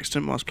an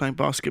accident whilst playing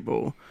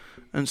basketball,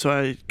 and so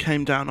I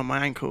came down on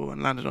my ankle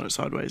and landed on it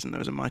sideways, and there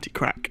was a mighty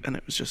crack, and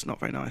it was just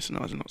not very nice, and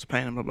I was in lots of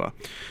pain and blah blah.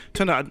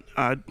 Turned out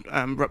I'd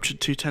ruptured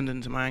 2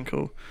 tendons in my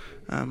ankle.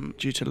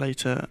 Due to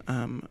later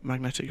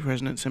magnetic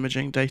resonance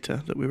imaging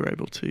data that we were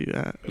able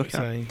to look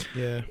at.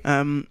 Yeah.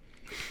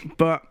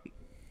 But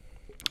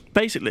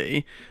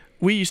basically,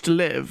 we used to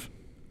live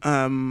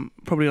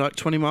probably like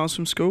 20 miles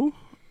from school,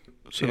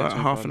 so Yeah, like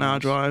a half an 25 hour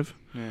miles. drive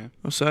Yeah.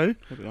 or so.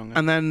 A bit longer.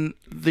 And then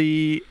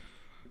the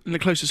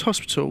closest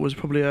hospital was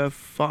probably a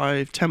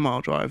 5-10 mile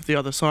drive the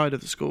other side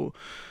of the school.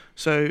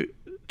 So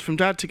from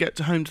Dad to get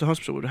home to the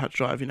hospital would have had to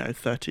drive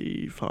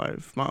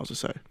 35 miles or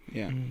so.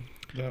 Yeah.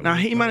 Now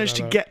he managed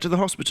to get to the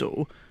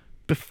hospital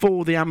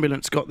before the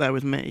ambulance got there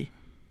with me.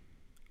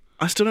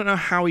 I still don't know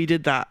how he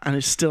did that, and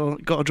has still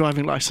got a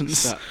driving It's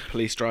license. that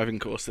police driving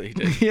course that he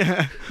did.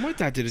 Yeah, My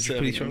dad did a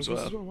Serving police him as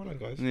as well. well,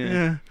 weren't I, guys?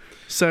 yeah.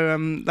 So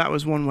that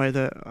was one way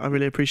that I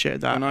really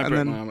appreciated that. When I and broke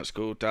then my arm at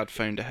school, Dad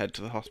phoned ahead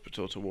to the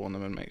hospital to warn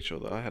them and make sure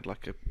that I had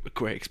like a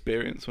great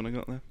experience when I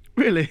got there.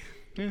 really,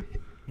 Yeah.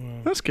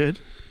 Wow. that's good.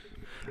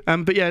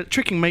 But yeah,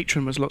 tricking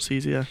matron was lots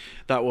easier.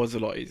 That was a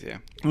lot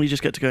easier. You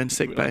just get to go in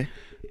sick bay.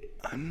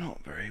 I'm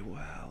not very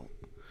well.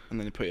 And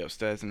then they put you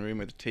upstairs in a room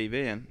with a TV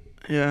in.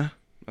 Yeah,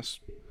 That's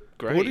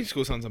great. Boarding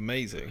school sounds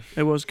amazing.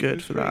 it was good It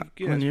was for really- that.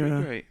 Yeah, when it's you really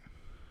were- great.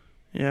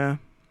 Yeah,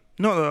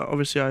 not that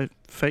obviously I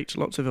faked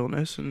lots of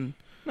illness, and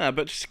No,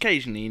 but just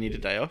occasionally you need a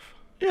day off.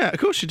 yeah, of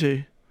course you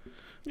do.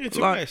 Yeah, it's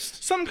Like- a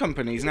rest. Some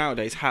companies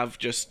nowadays have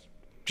just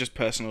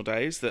personal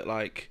days that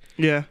like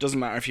Yeah, doesn't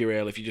matter if you're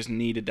ill, if you just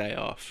need a day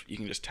off, you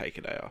can just take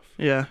a day off.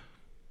 yeah.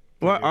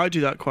 Well, Yeah. I do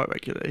that quite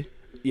regularly.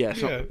 Yeah,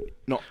 it's Yeah.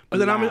 not But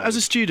then allowed. as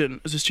a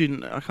student,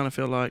 I kind of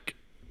feel like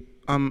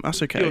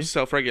that's okay You're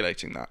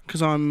self-regulating that.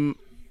 because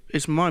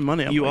it's my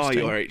money. I'm You are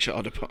wasting. your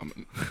HR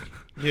department.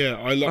 Yeah,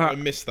 I Right.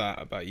 miss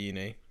that about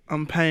uni.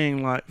 I'm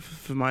paying like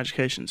for my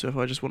education, so if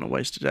I just want to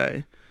waste a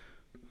day,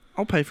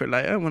 I'll pay for it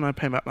later when I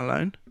pay back my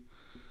loan.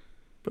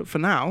 But for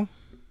now,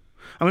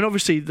 I mean,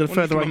 obviously, the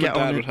further I get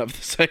Dad on would it, have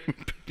the same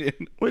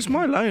opinion. well, it's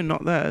my loan,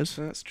 not theirs.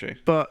 So that's true.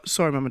 But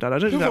sorry, Mum and Dad, I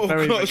don't do that Oh,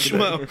 very gosh,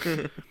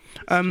 regularly.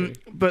 well.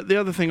 But the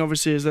other thing,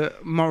 obviously, is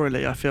that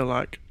morally, I feel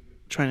like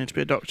training to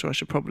be a doctor, I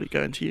should probably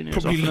go into uni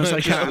Probably as often as I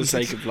learn Just for can. the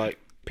sake of like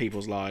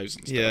people's lives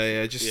and stuff.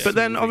 Yeah, just. Yeah. But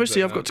then, small things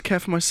obviously, like I've got that. to care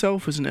for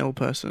myself as an ill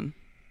person.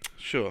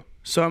 Sure.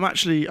 So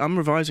I'm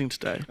revising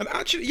today. And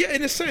actually, yeah,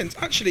 in a sense,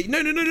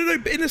 no.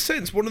 But in a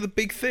sense, one of the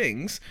big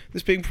things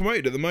that's being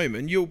promoted at the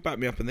moment, you'll back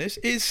me up on this,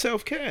 is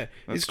self-care.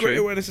 That's It's greater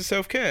true. awareness of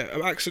self-care.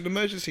 Accident,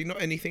 emergency,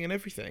 not anything and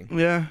everything.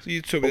 Yeah. So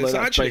you took Although so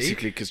that's actually,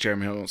 basically because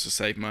Jeremy Hunt wants to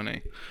save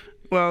money.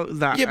 Well,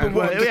 that. yeah, but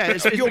well, what, yeah,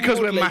 it's you're because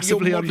we're modelling-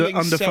 massively you're modelling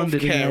underfunded in self-care,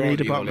 the aren't you,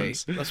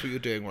 departments. Ollie? That's what you're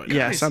doing right now.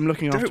 Yes, I'm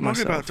looking after Don't worry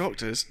myself. about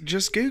doctors.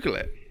 Just Google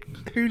it.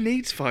 Who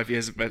needs 5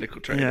 years of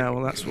medical training? Yeah,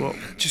 well, that's what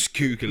Just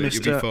Google it,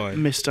 you'll be Mr. fine.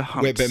 Mr.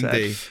 Hunt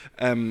WebMD.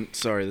 said.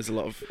 Sorry, there's a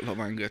lot of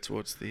anger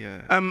towards the.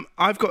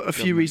 I've got a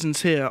few Government.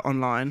 reasons here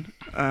online.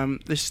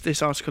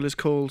 This article is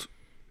called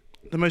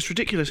 "The Most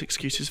Ridiculous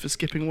Excuses for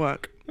Skipping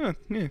Work." Yeah.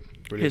 Brilliant.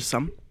 Here's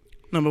some.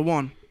 Number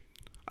 1,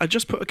 I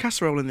just put a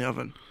casserole in the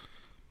oven.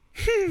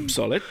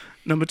 Solid.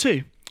 Number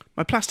 2,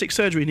 my plastic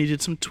surgery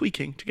needed some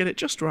tweaking to get it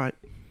just right.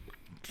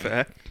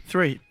 Fair.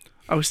 3,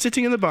 I was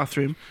sitting in the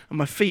bathroom and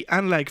my feet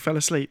and leg fell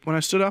asleep. When I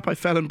stood up, I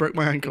fell and broke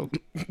my ankle.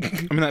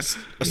 I mean, that's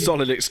a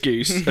solid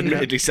excuse,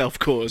 admittedly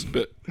self-caused,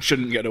 but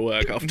shouldn't go to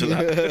work after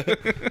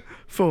that.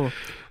 4,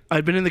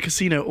 I'd been in the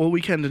casino all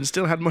weekend and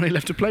still had money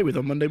left to play with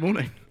on Monday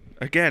morning.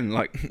 Again,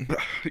 like,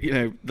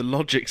 the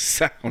logic's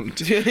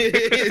sound.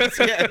 yes,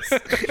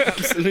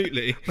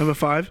 absolutely. Number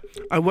 5,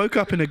 I woke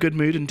up in a good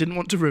mood and didn't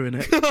want to ruin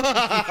it.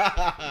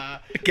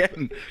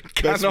 Again,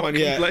 Best cannot one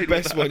yet, complain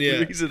best with one that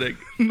yet. reasoning.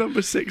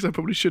 Number 6, I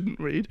probably shouldn't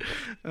read.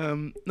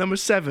 Number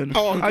 7,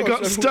 Oh, I gosh,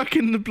 got no. stuck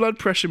in the blood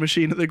pressure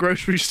machine at the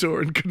grocery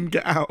store and couldn't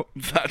get out.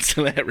 That's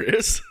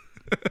hilarious.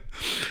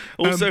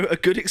 Also, a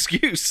good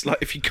excuse. Like,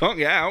 if you can't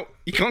get out,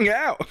 you can't get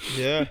out.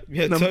 Yeah,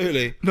 Number-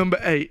 totally. Number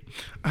 8,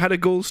 I had a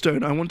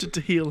gallstone I wanted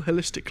to heal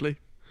holistically.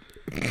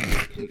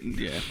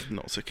 Yeah,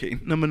 not so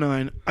keen. Number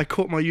 9, I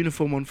caught my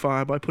uniform on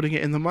fire by putting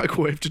it in the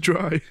microwave to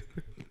dry.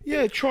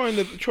 Yeah, try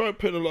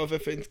putting a lot of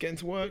effort into getting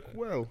to work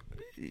well.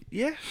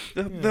 Yeah,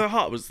 the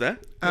heart was there.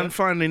 And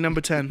finally,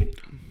 number 10,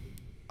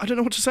 I don't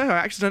know what to say. I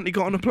accidentally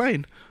got on a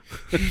plane.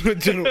 I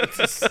don't know what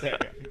to say.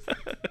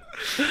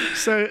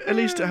 So at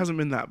least it hasn't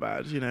been that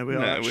bad. You know, we've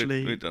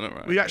done it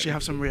right. We actually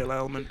have some real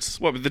ailments.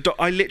 Well, but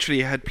I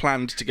literally had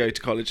planned to go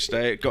to college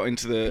today. Got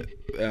into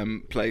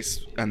the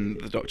place, and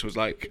the doctor was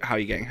like, "How are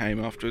you getting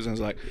home afterwards?" And I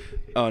was like,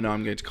 "Oh no,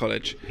 I'm going to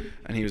college."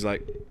 And he was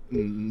like,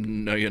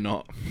 "No, you're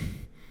not."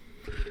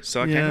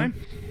 So I came home.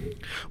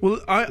 Well,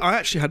 I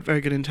actually had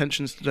very good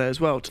intentions today as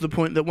well, to the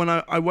point that when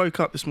I woke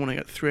up this morning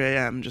at 3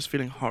 a.m. just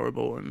feeling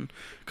horrible and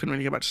couldn't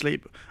really get back to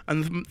sleep.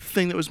 And the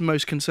thing that was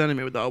most concerning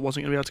me was that I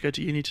wasn't going to be able to go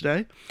to uni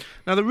today.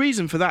 Now, the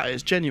reason for that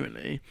is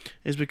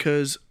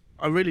because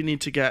I really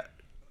need to get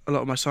a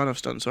lot of my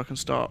sign-offs done so I can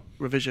start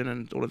revision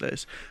and all of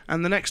this.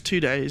 And the next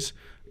 2 days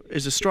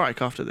is a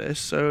strike after this,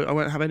 so I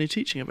won't have any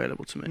teaching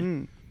available to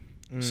me.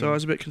 So I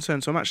was a bit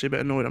concerned. So I'm actually a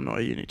bit annoyed I'm not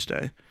at uni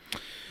today.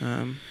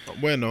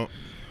 We're not.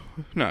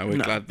 No, we're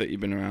glad that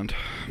you've been around.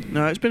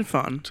 No, it's been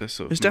fun.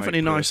 It's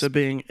definitely nicer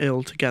being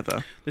ill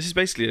together. This is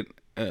basically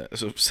a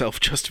sort of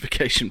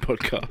self-justification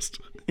podcast.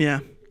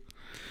 Yeah.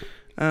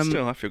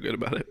 Still, I feel good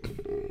about it.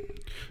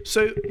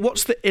 So,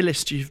 what's the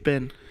illest you've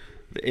been?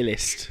 The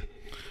illest.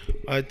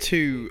 I had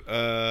 2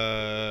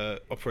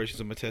 operations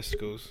on my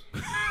testicles.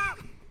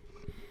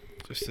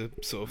 Just to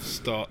sort of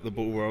start the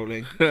ball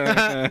rolling.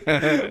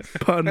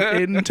 Pun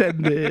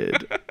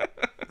intended.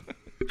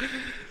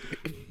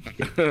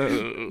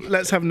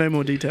 Let's have no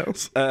more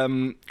details.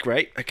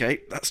 Great. Okay,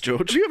 that's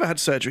George. Have you ever had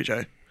surgery,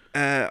 Joe?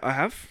 I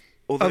have.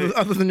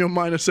 Other than your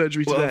minor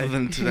surgery today? Other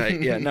than today,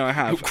 yeah. No, I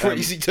have.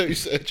 Crazy toe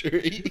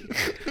surgery.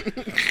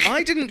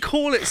 I didn't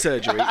call it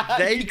surgery.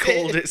 They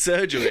called it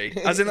surgery.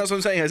 As in, that's what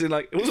I'm saying. As in,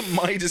 like, it wasn't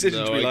my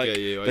decision to be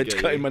like,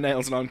 they're cutting my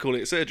nails and I'm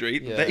calling it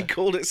surgery. Yeah. They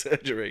called it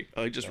surgery.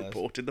 I just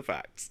reported the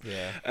facts.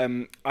 Yeah.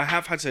 I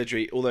have had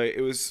surgery, although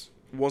it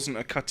wasn't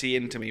a cutty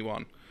into me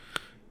one.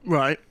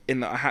 Right.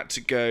 In that I had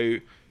to go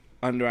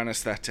under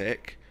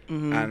anaesthetic,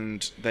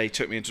 and they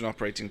took me into an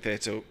operating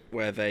theatre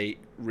where they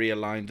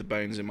realigned the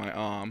bones in my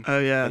arm. Oh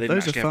yeah, they didn't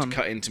those are actually fun. have to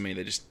cut into me.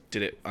 They just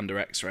did it under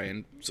X-ray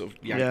and sort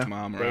of yanked my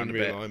arm around a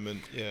bit. Realignment,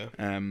 yeah.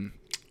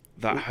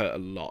 That hurt a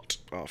lot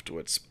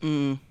afterwards.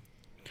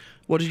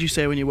 What did you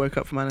say when you woke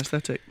up from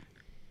anaesthetic?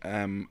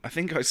 I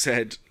think I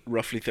said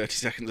roughly 30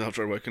 seconds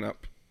after I woken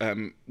up,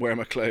 where are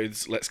my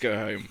clothes? Let's go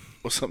home,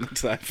 or something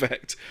to that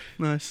effect.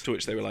 Nice. To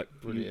which they were like,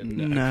 Brilliant.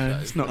 No,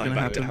 it's not going to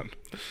happen. Down.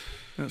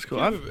 That's cool.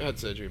 I've had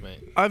surgery,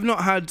 mate. I've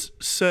not had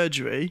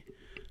surgery.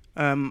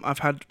 I've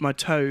had my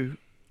toe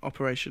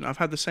operation. I've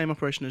had the same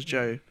operation as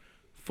Joe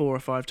 4 or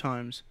 5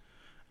 times,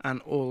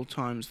 and all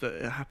times that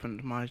it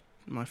happened, my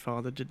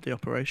father did the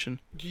operation.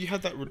 You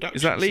had that reduction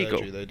Is that legal?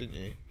 surgery, though, didn't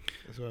you?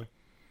 As well.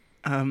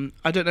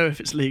 I don't know if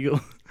it's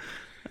legal.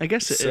 I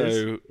guess it is.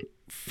 So,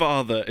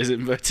 father is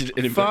inverted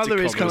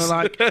Father is kind of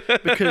commas.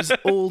 like, because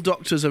all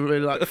doctors are really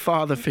like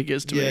father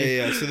figures to me.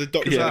 Yeah. So the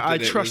doctor. Yeah, I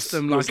trust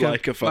them was like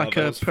like a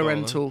father. a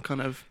parental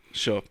kind of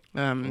Sure.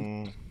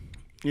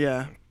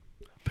 yeah,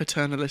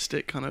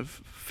 paternalistic kind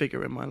of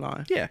figure in my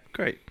life. Yeah,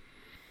 great.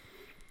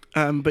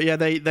 But yeah,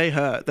 they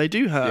hurt. They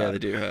do hurt. Yeah, they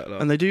do hurt a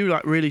lot. And they do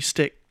like really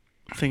stick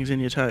things in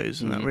your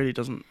toes, and that really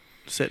doesn't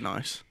sit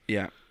nice.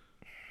 Yeah.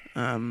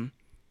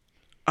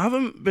 I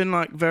haven't been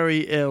like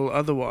very ill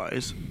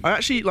otherwise. I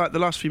actually like the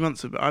last few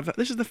months of it.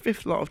 This is the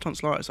 5th lot of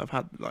tonsillitis I've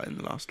had like in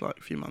the last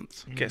like few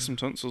months. Get some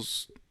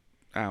tonsils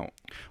out.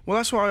 Well,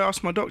 that's why I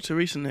asked my doctor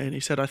recently, and he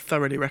said I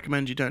thoroughly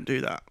recommend you don't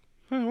do that.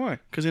 Oh, why?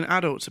 Because in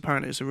adults,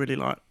 apparently, it's a really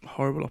like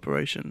horrible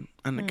operation,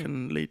 and it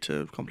can lead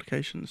to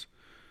complications.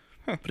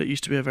 Huh. But it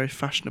used to be a very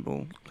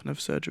fashionable kind of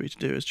surgery to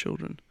do as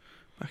children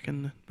back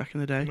in the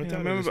day. My Yeah,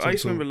 dad I had his used to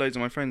tonsil- remember loads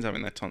of my friends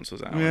having their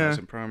tonsils out when I Yeah. was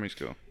in primary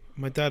school.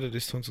 My dad had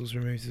his tonsils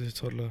removed as a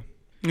toddler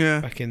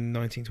Yeah, back in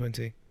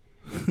 1920.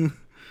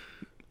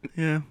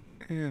 yeah.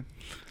 Yeah.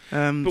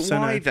 But But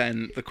why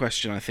then, the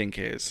question I think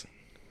is,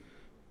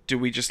 do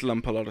we just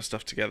lump a lot of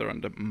stuff together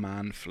under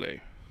man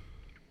flu?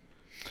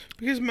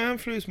 Because man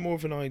flu is more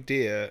of an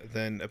idea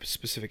than a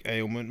specific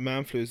ailment.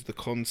 Man flu is the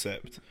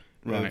concept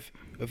Right.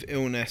 of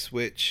illness,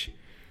 which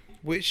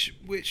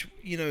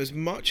you know, as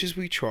much as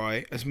we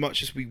try, as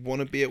much as we want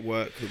to be at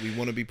work, that we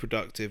want to be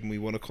productive and we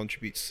want to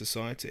contribute to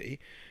society,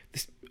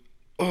 this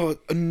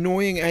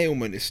annoying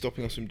ailment is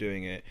stopping us from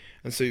doing it.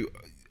 And so,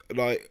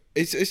 like,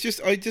 it's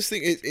just I just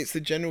think it's the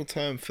general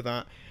term for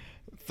that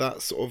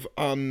sort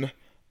of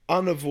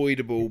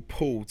unavoidable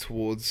pull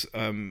towards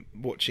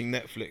watching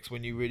Netflix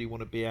when you really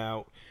want to be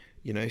out,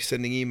 you know,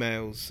 sending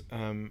emails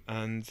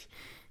and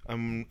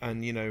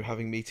you know,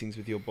 having meetings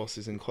with your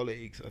bosses and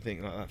colleagues. I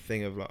think like that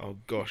thing of like, oh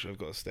gosh, I've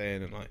got to stay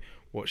in and like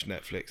watch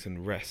Netflix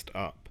and rest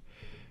up.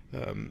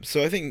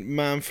 So I think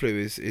man flu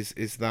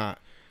is that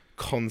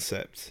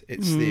concept.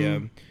 It's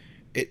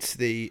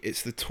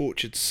the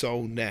tortured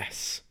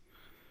soulness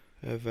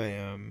of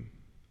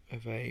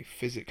a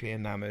physically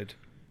enamoured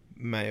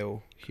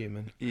male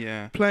human.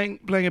 Yeah. Playing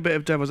a bit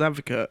of devil's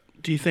advocate,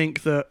 do you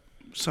think that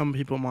some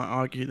people might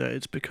argue that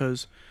it's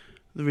because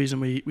the reason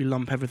we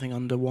lump everything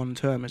under one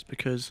term is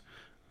because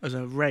as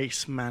a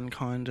race,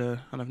 mankind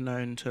are kind of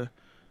known to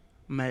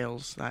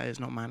males, that is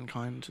not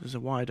mankind, there's a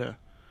wider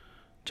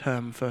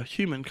term for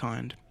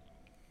humankind,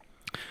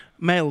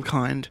 male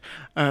kind,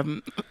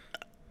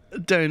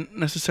 don't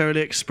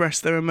necessarily express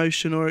their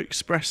emotion or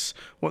express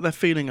what they're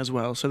feeling as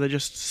well. So they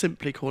just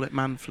simply call it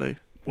man flu.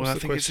 Well, What's I the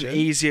think it's an question?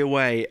 easier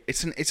way.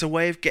 It's a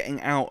way of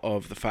getting out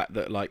of the fact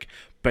that, like,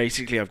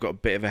 basically I've got a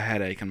bit of a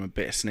headache and I'm a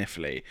bit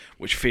sniffly,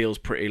 which feels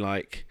pretty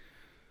like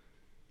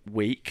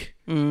weak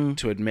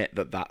to admit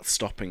that that's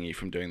stopping you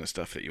from doing the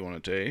stuff that you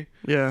want to do.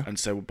 Yeah. And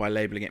so by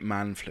labelling it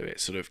man flu, it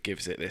sort of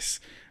gives it this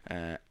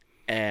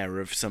air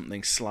of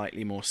something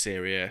slightly more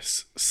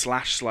serious /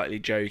 slightly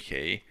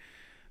jokey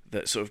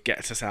that sort of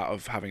gets us out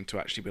of having to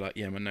actually be like,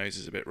 yeah, my nose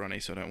is a bit runny,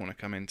 so I don't want to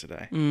come in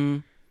today.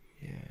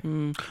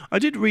 I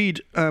did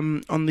read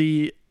on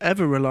the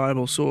ever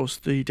reliable source,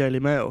 the Daily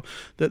Mail,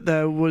 that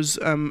there was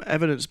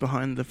evidence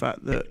behind the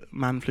fact that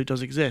man flu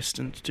does exist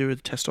and to do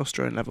with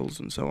testosterone levels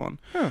and so on.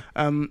 Huh.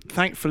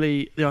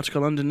 Thankfully, the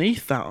article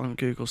underneath that on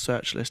Google's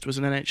search list was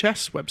an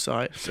NHS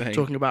website Saying-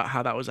 talking about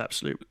how that was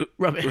absolute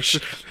rubbish.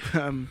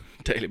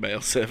 Daily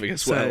Mail serving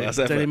as well as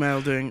ever. Daily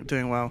Mail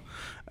doing well.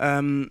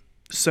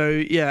 So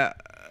yeah,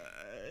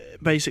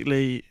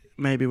 basically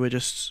maybe we're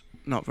just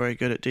not very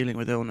good at dealing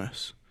with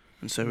illness,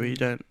 and so we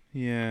don't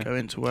Yeah. go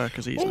into work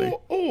as easily.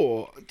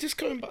 Or just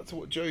going back to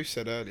what Joe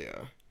said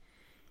earlier.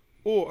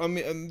 Or I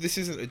mean, this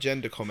isn't a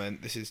gender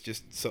comment. This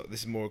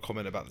is more a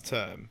comment about the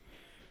term.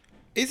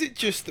 Is it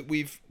just that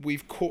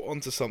we've caught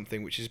onto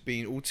something which has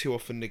been all too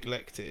often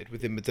neglected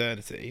within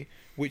modernity,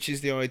 which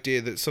is the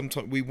idea that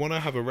sometimes we want to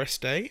have a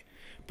rest day,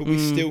 but we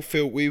still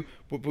feel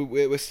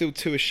we're still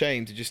too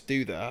ashamed to just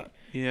do that.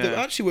 Yeah. That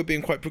actually we're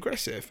being quite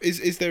progressive.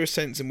 Is there a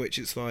sense in which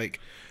it's like,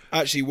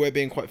 actually we're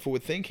being quite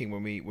forward thinking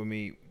when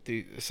we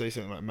do say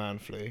something like man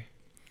flu?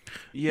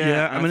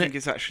 Yeah, I I mean, think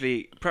it's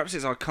actually perhaps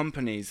it's our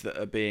companies that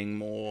are being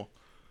more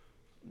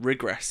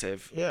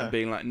regressive Yeah. and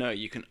being like, no,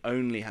 you can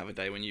only have a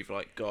day when you've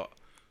like got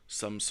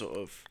some sort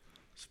of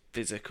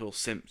physical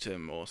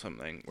symptom or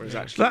something. Whereas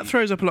actually, That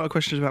throws up a lot of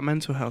questions about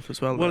mental health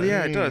as well. well, though,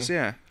 yeah, it does,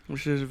 yeah.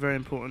 which is a very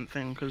important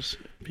thing because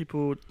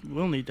people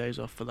will need days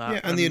off for that.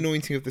 Yeah, and the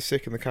anointing of the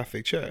sick in the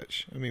Catholic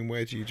Church. I mean,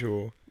 where do you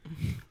draw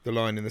the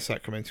line in the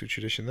sacramental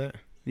tradition there?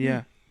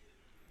 Yeah.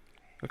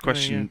 A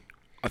question yeah.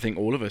 I think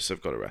all of us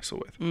have got to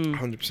wrestle with.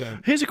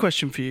 100%. Here's a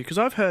question for you, because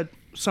I've heard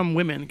some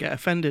women get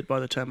offended by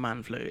the term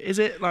man flu. Is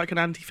it like an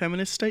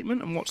anti-feminist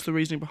statement, and what's the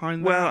reasoning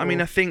behind that? Well, I mean,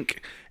 or-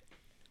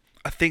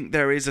 I think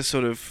there is a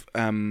sort of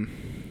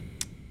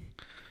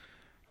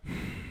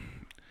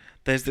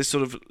there's this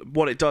sort of,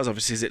 what it does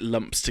obviously is it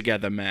lumps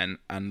together men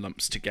and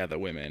lumps together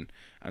women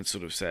and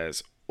sort of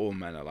says all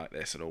men are like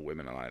this and all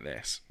women are like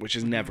this, which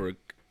is never a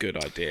good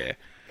idea.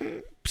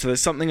 So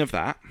there's something of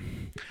that.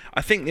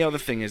 I think the other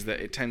thing is that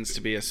it tends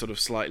to be a sort of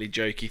slightly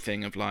jokey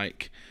thing of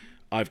like,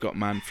 I've got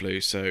man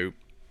flu, so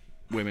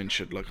women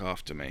should look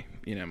after me.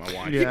 You know, my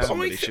wife. Yeah. But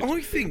somebody should.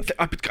 I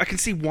think I can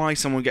see why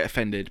someone would get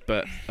offended,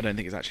 but I don't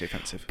think it's actually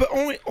offensive. But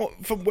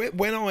from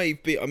when I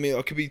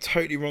could be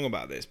totally wrong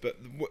about this, but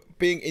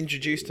being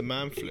introduced to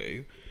man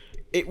flu,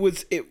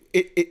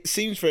 it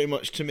seems very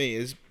much to me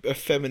as a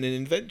feminine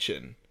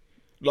invention.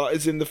 Like,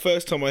 as in the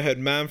first time I heard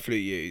man flu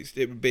used,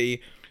 it would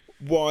be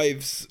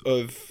wives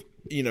of,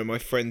 you know, my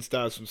friends'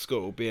 dads from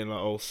school being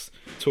like,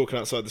 talking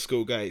outside the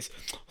school gates.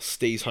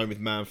 Steve's home with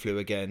man flu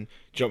again.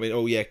 Do you know what I mean?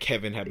 Oh yeah,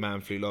 Kevin had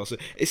man flu last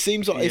week. It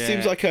seems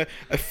like a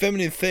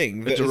feminine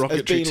thing that has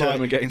derogatory been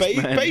term like against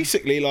men.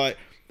 basically like,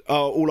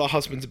 all our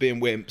husbands are being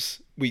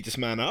wimps. We just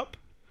man up,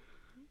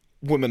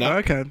 woman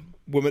up, okay.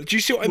 woman. Do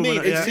you see what I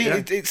Woman mean? up,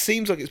 yeah. It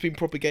seems like it's been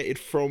propagated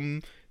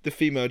from the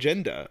female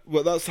gender.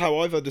 Well, that's how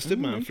I've understood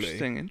man flu.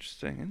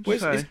 Interesting.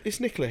 Where's, Okay.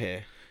 is Nicola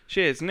here?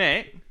 Cheers,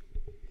 Nick.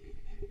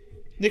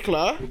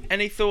 Nicola?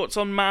 Any thoughts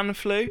on man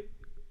flu?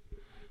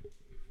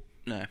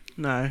 No.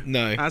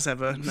 No. As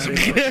ever. No.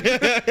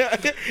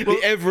 The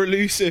ever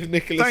elusive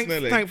Nicola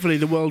Snelling. Thankfully,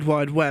 the World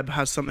Wide Web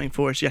has something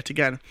for us yet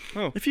again.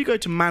 Oh. If you go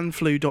to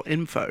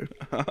manflu.info,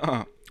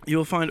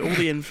 you'll find all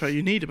the info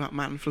you need about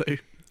man flu.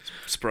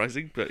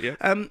 Surprising, but yeah.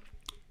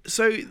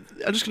 So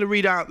I'm just going to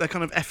read out their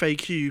kind of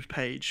FAQ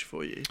page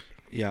for you.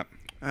 Yeah.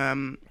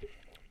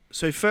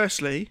 So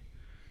firstly,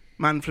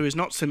 man flu is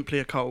not simply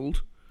a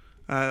cold,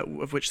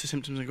 of which the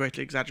symptoms are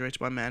greatly exaggerated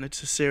by men.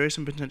 It's a serious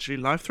and potentially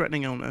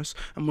life-threatening illness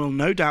and will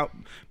no doubt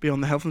be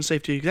on the Health and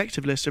Safety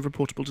Executive list of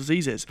reportable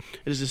diseases.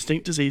 It is a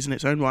distinct disease in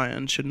its own right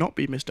and should not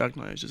be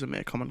misdiagnosed as a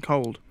mere common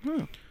cold.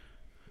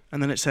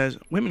 And then it says,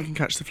 women can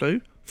catch the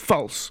flu.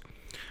 False.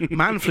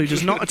 Man flu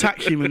does not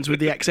attack humans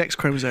with the XX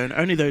chromosome,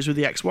 only those with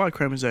the XY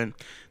chromosome.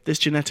 This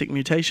genetic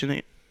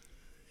mutation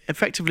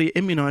effectively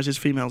immunises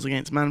females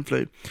against man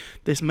flu.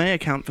 This may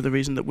account for the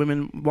reason that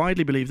women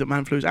widely believe that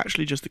man flu is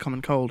actually just a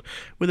common cold,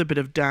 with a bit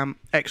of damn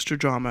extra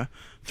drama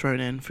thrown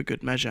in for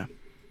good measure.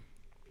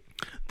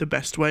 The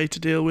best way to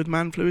deal with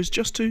man flu is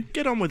just to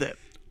get on with it.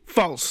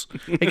 False.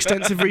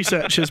 Extensive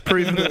research has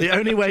proven that the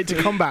only way to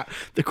combat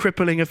the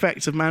crippling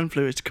effects of man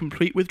flu is to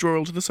complete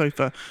withdrawal to the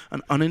sofa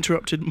and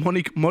uninterrupted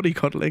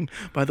mollycoddling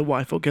by the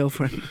wife or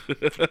girlfriend.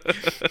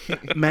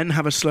 Men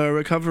have a slower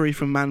recovery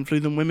from man flu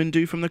than women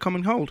do from the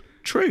common cold.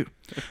 True.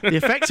 The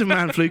effects of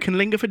man flu can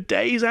linger for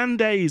days and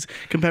days,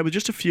 compared with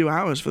just a few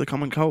hours for the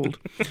common cold.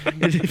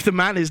 If the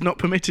man is not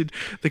permitted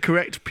the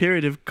correct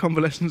period of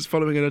convalescence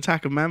following an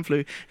attack of man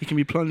flu, he can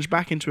be plunged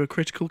back into a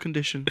critical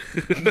condition.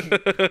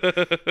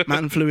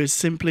 Man flu is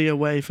simply a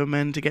way for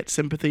men to get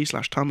sympathy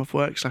 / time off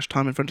work /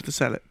 time in front of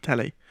the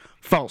telly.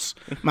 False.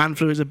 Man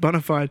flu is a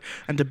bona fide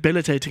and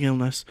debilitating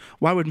illness.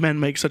 Why would men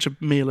make such a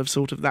meal of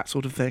that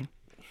sort of thing?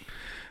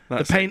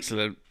 That's The pain-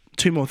 excellent.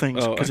 Two more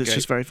things, because it's okay.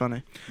 just very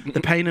funny. The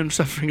pain and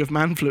suffering of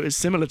man flu is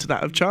similar to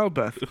that of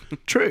childbirth.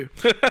 True.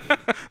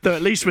 Though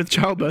at least with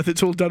childbirth,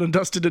 it's all done and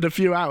dusted in a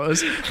few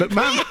hours. But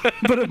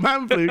a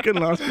man flu can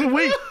last for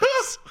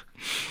weeks.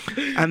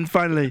 And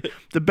finally,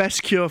 the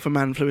best cure for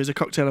man flu is a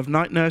cocktail of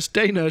night nurse,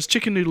 day nurse,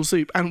 chicken noodle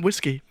soup, and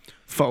whiskey.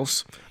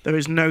 False. There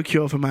is no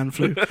cure for man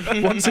flu.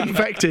 Once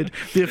infected,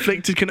 the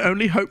afflicted can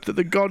only hope that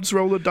the gods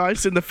roll the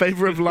dice in the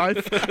favour of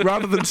life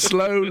rather than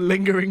slow,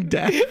 lingering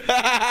death.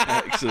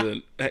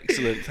 Excellent.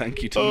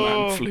 Thank you to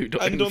manflu.info.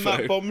 And on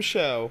that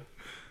bombshell.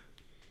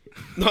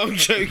 No, I'm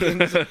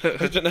joking.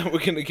 I don't know how we're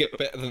going to get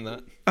better than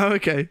that. Oh,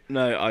 okay.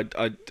 No,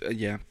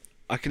 yeah.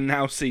 I can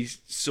now see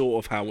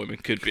sort of how women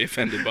could be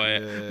offended by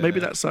it. Yeah.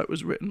 Maybe that site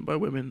was written by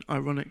women,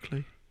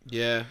 ironically.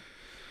 Yeah,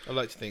 I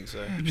like to think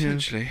so.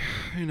 Potentially.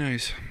 Who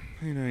knows?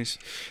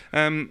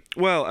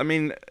 Well, I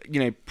mean,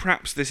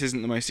 perhaps this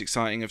isn't the most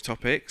exciting of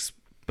topics,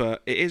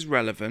 but it is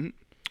relevant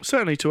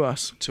Certainly to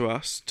us.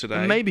 today.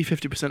 And maybe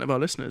 50% of our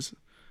listeners,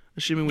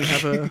 assuming we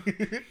have a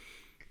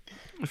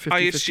 50-50 I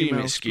assume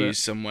male it split. skews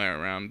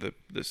somewhere around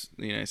the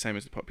same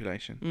as the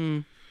population.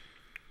 Mm.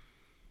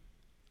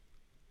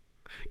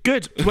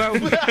 Good. Well,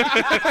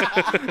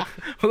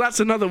 well, that's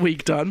another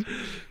week done.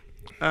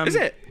 Is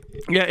it?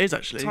 Yeah, it is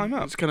actually. Time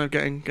up. It's kind of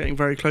getting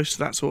very close to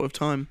that sort of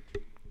time.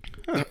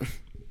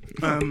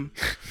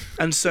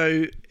 And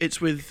so it's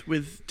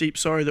with deep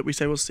sorrow that we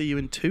say we'll see you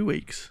in 2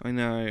 weeks. I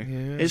know.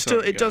 Yeah. It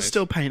Sorry, does guys.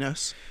 still pain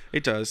us.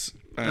 It does.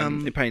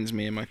 It pains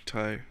me in my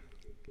toe.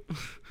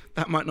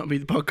 That might not be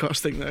the podcast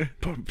thing though.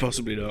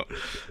 Possibly not.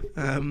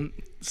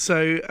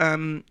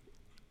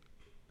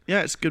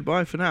 Yeah, it's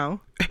goodbye for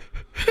now,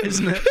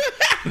 isn't it?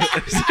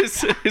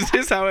 is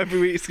this how every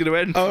week's going to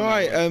end? All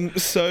right.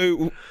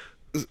 So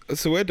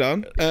we're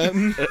done.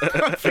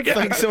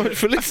 Thanks so much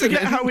for listening.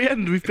 Forget how we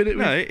end. We've been.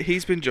 No,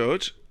 he's been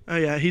George. Oh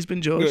yeah, he's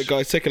been George. Look,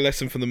 guys, take a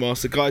lesson from the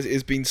master. Guys,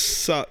 it's been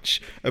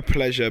such a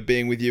pleasure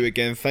being with you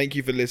again. Thank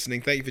you for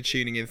listening. Thank you for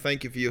tuning in.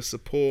 Thank you for your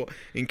support,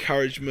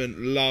 encouragement,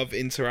 love,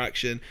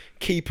 interaction.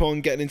 Keep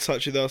on getting in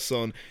touch with us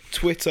on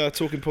Twitter,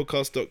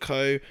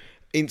 talkingpodcast.co,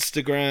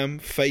 Instagram,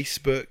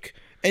 Facebook,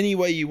 any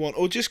way you want,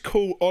 or just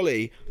call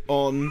Ollie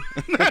on.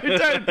 No,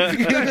 don't.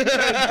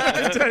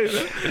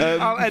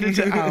 I'll edit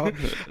it out.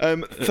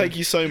 Thank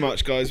you so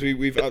much, guys.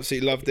 We've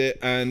absolutely loved it,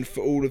 and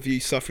for all of you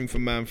suffering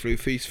from man flu,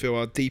 please feel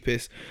our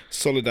deepest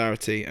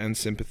solidarity and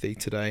sympathy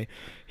today.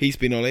 He's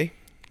been Ollie.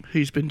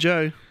 He's been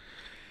Joe.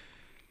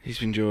 He's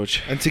been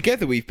George. And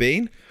together we've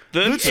been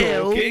The Ill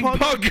Talking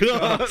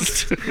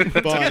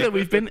Podcast. Bye. Together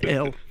we've been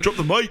ill. Drop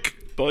the mic.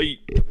 Bye.